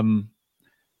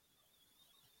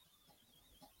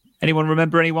 Anyone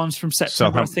remember anyone's from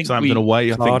September? Southampton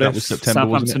away. I think that was September.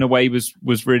 Southampton away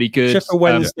was really good. Sheffield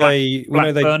Wednesday.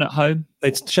 Blackburn at home.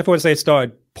 Sheffield Wednesday had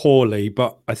started poorly,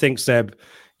 but I think Seb,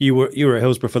 you were at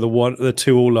Hillsborough for the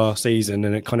 2 all last season,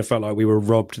 and it kind of felt like we were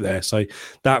robbed there. So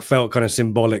that felt kind of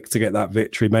symbolic to get that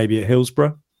victory, maybe at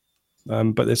Hillsborough.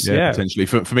 But this, potentially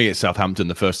for me, it's Southampton.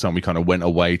 The first time we kind of went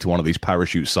away to one of these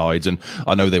parachute sides, and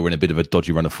I know they were in a bit of a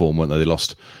dodgy run of form, weren't they? They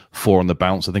lost 4 on the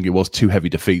bounce. I think it was 2 heavy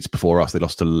defeats before us. They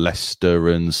lost to Leicester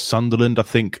and Sunderland. I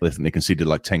think they conceded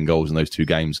like 10 goals in those 2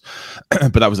 games.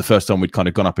 But that was the first time we'd kind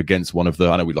of gone up against one of the.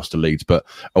 I know we lost to Leeds, but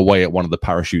away at one of the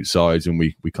parachute sides, and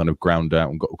we kind of ground out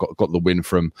and got the win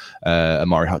from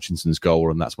Amari Hutchinson's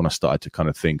goal, and that's when I started to kind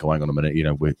of think, oh, hang on a minute,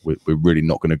 we're really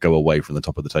not going to go away from the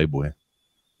top of the table here.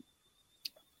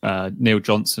 Neil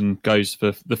Johnson goes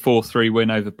for the 4-3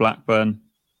 win over Blackburn.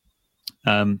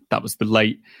 That was the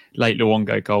late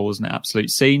Luongo goal, wasn't it? Absolute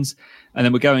scenes. And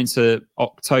then we're going to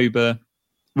October.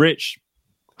 Rich,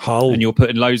 Hull, and you're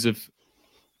putting loads of.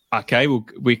 Okay, well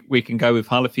we can go with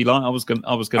Hull if you like. I was going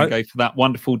to go for that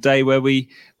wonderful day where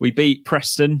we beat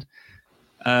Preston.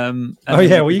 You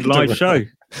can live show.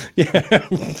 Yeah,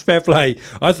 fair play.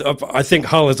 I think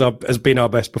Hull has been our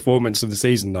best performance of the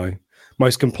season, though.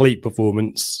 Most complete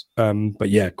performance. But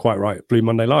yeah, quite right. Blue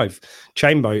Monday Live.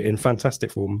 Chainboat in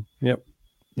fantastic form. Yep.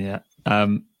 Yeah.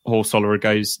 Horse Hollerer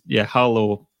goes, Hull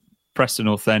or Preston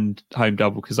North End home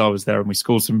double, because I was there and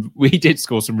we did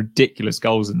score some ridiculous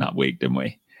goals in that week, didn't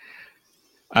we?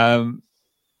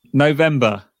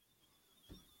 November.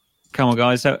 Come on,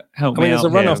 guys, help me out. There's a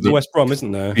run after West Brom,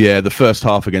 isn't there? Yeah, the first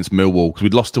half against Millwall, because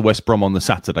we'd lost to West Brom on the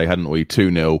Saturday, hadn't we?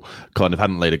 2-0, kind of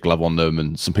hadn't laid a glove on them,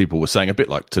 and some people were saying a bit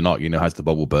like tonight, has the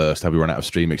bubble burst? Have we run out of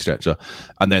steam, etc.?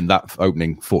 And then that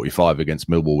opening 45 against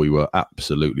Millwall, we were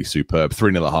absolutely superb.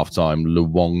 3-0 at half-time,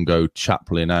 Luongo,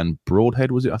 Chaplin and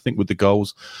Broadhead, was it, I think, with the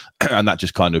goals. And that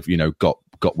just kind of, got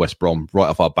West Brom right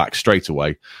off our back straight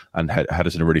away and had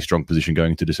us in a really strong position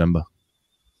going into December.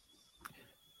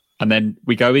 And then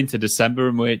we go into December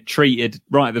and we're treated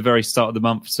right at the very start of the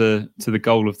month to the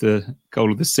goal of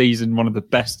the season, one of the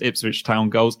best Ipswich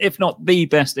Town goals, if not the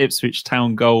best Ipswich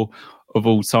Town goal of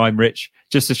all time, Rich.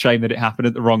 Just a shame that it happened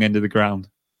at the wrong end of the ground.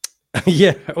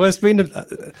 Yeah, well, it's been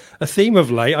a theme of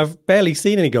late. I've barely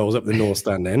seen any goals up the North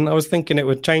Stand then. I was thinking it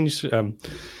would change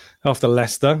after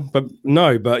Leicester, but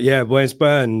no. But yeah, Wes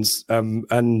Burns,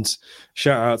 and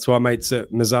shout out to our mates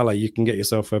at Mazzala. You can get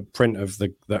yourself a print of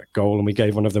that goal, and we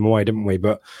gave one of them away, didn't we?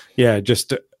 But yeah,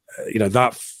 just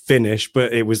that finish,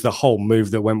 but it was the whole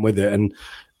move that went with it. And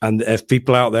if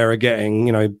people out there are getting,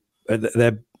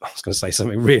 they're, I was going to say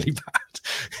something really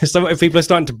bad. Some people are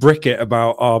starting to brick it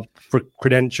about our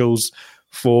credentials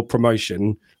for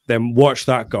promotion. Then watch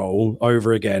that goal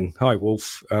over again. Hi,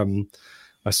 Wolf.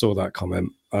 I saw that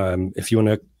comment. If you want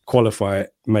to qualify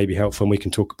it, maybe helpful, and we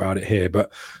can talk about it here.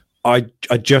 But I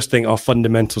just think our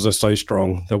fundamentals are so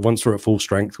strong that once we're at full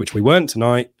strength, which we weren't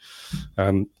tonight,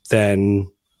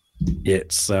 then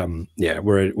it's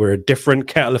we're a different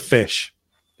kettle of fish,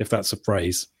 if that's a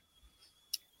phrase.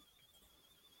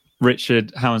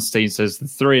 Richard Howenstein says the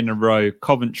 3 in a row: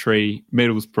 Coventry,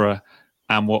 Middlesbrough,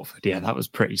 and Watford. Yeah, that was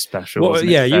pretty special. Well,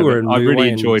 yeah, you were. I really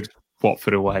enjoyed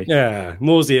Watford away. Yeah,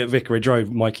 Morsey at Vicarage Road,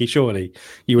 Mikey. Surely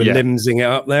you were limsing it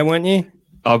up there, weren't you?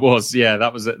 I was. Yeah,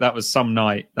 that was some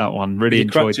night. That one really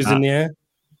enjoyed. Crutches in the air.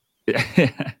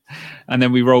 Yeah. And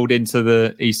then we rolled into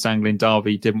the East Anglian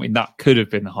Derby, didn't we? That could have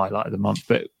been the highlight of the month,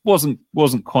 but it wasn't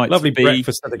quite. Lovely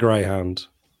breakfast at the Greyhound.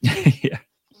 Yeah.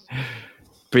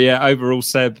 But yeah, overall,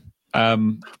 Seb,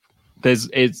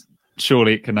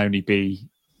 surely it can only be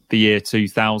the year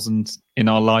 2000 in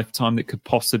our lifetime that could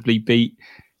possibly beat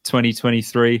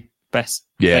 2023. Best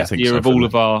year of all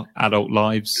of our adult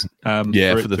lives. For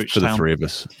the three of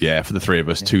us. Yeah, for the three of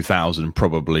us, 2000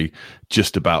 probably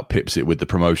just about pips it with the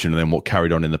promotion and then what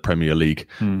carried on in the Premier League,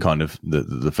 kind of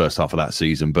the first half of that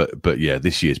season. But yeah,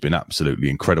 this year's been absolutely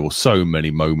incredible. So many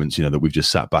moments, that we've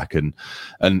just sat back and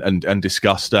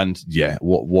discussed. And yeah,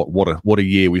 what a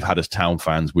year we've had as Town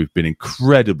fans. We've been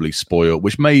incredibly spoiled,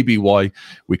 which may be why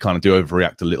we kind of do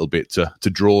overreact a little bit to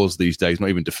draws these days. Not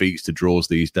even defeats, to draws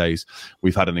these days.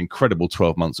 We've had an incredible 12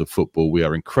 12 months of football. We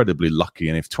are incredibly lucky.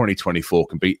 And if 2024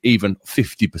 can be even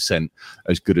 50%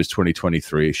 as good as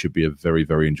 2023, it should be a very,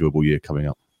 very enjoyable year coming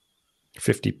up.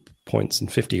 50 points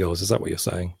and 50 goals. Is that what you're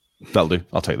saying? That'll do.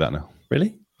 I'll take that now.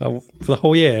 Really? Oh, for the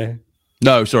whole year?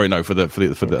 No, sorry, no. For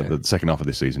the second half of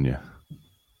this season, yeah.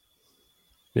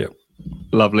 Yep.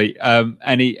 Lovely.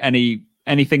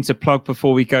 Anything to plug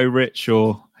before we go, Rich?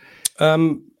 Or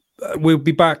we'll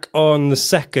be back on the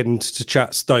 2nd to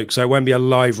chat Stoke, so it won't be a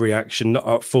live reaction, not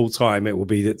at full time. It will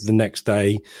be the next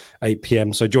day, 8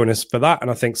 p.m. So join us for that.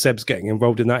 And I think Seb's getting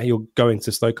involved in that. You're going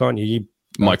to Stoke, aren't you?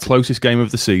 My closest game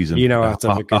of the season. You know how to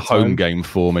have a good home time. game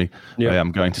for me. Yeah. I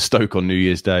am going to Stoke on New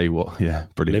Year's Day.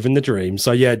 Brilliant. Living the dream.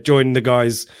 So yeah, join the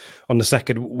guys on the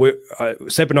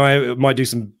 2nd. Seb and I might do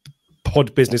some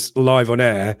pod business live on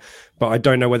air, but I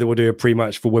don't know whether we'll do a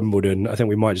pre-match for Wimbledon. I think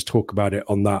we might just talk about it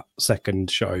on that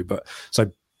 2nd show. But so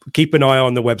keep an eye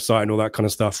on the website and all that kind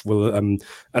of stuff. We'll and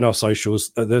our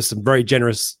socials. There's some very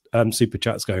generous super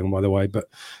chats going on, by the way. But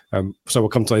so we'll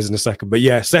come to those in a second. But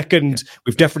yeah, 2nd,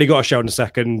 we've definitely got a show on the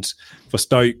 2nd for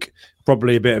Stoke.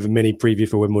 Probably a bit of a mini preview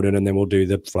for Wimbledon, and then we'll do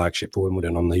the flagship for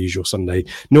Wimbledon on the usual Sunday.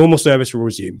 Normal service will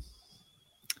resume.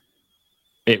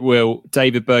 It will.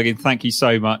 David Bergin, thank you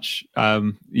so much.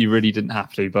 You really didn't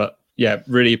have to, but yeah,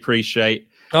 really appreciate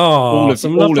all of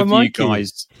you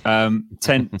guys. 10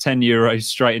 euros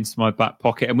straight into my back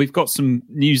pocket. And we've got some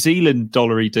New Zealand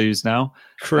dollary dues now.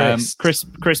 Chris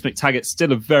McTaggart's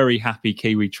still a very happy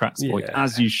Kiwi tracks point,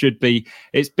 as you should be.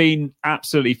 It's been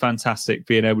absolutely fantastic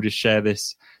being able to share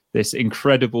this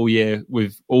incredible year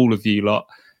with all of you lot.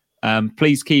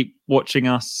 Please keep watching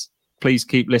us. Please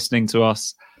keep listening to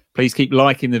us. Please keep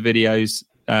liking the videos,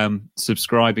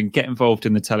 subscribing, get involved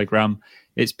in the Telegram.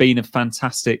 It's been a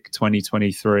fantastic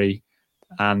 2023,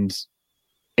 and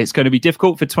it's going to be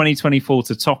difficult for 2024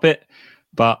 to top it,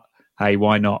 but hey,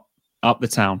 why not? Up the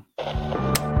town.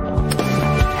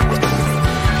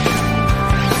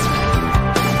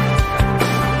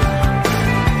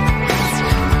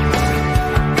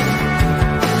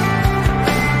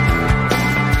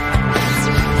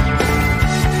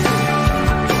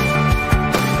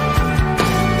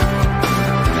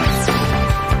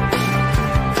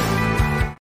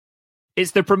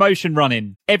 It's the promotion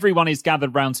run-in. Everyone is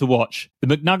gathered round to watch. The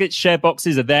McNuggets share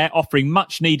boxes are there, offering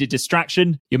much-needed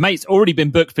distraction. Your mate's already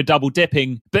been booked for double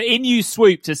dipping, but in you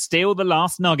swoop to steal the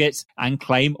last nugget and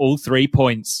claim all 3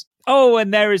 points. Oh,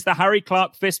 and there is the Harry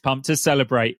Clark fist pump to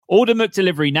celebrate. Order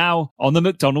McDelivery now on the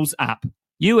McDonald's app.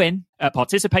 You in at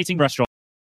participating restaurants.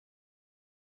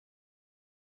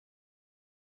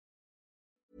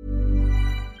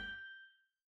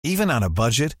 Even on a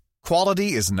budget,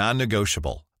 quality is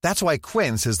non-negotiable. That's why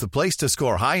Quince is the place to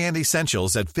score high-end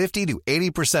essentials at 50 to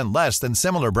 80% less than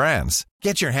similar brands.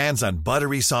 Get your hands on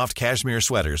buttery soft cashmere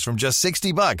sweaters from just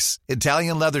 $60,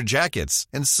 Italian leather jackets,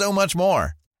 and so much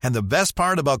more. And the best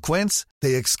part about Quince,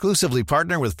 they exclusively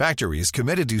partner with factories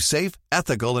committed to safe,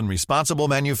 ethical, and responsible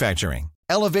manufacturing.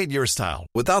 Elevate your style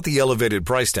without the elevated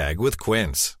price tag with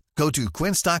Quince. Go to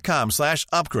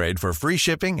quince.com/upgrade for free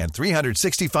shipping and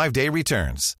 365-day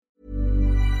returns.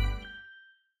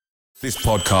 This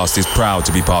podcast is proud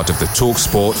to be part of the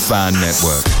TalkSport Fan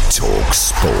Network.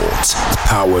 TalkSport.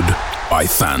 Powered by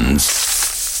fans.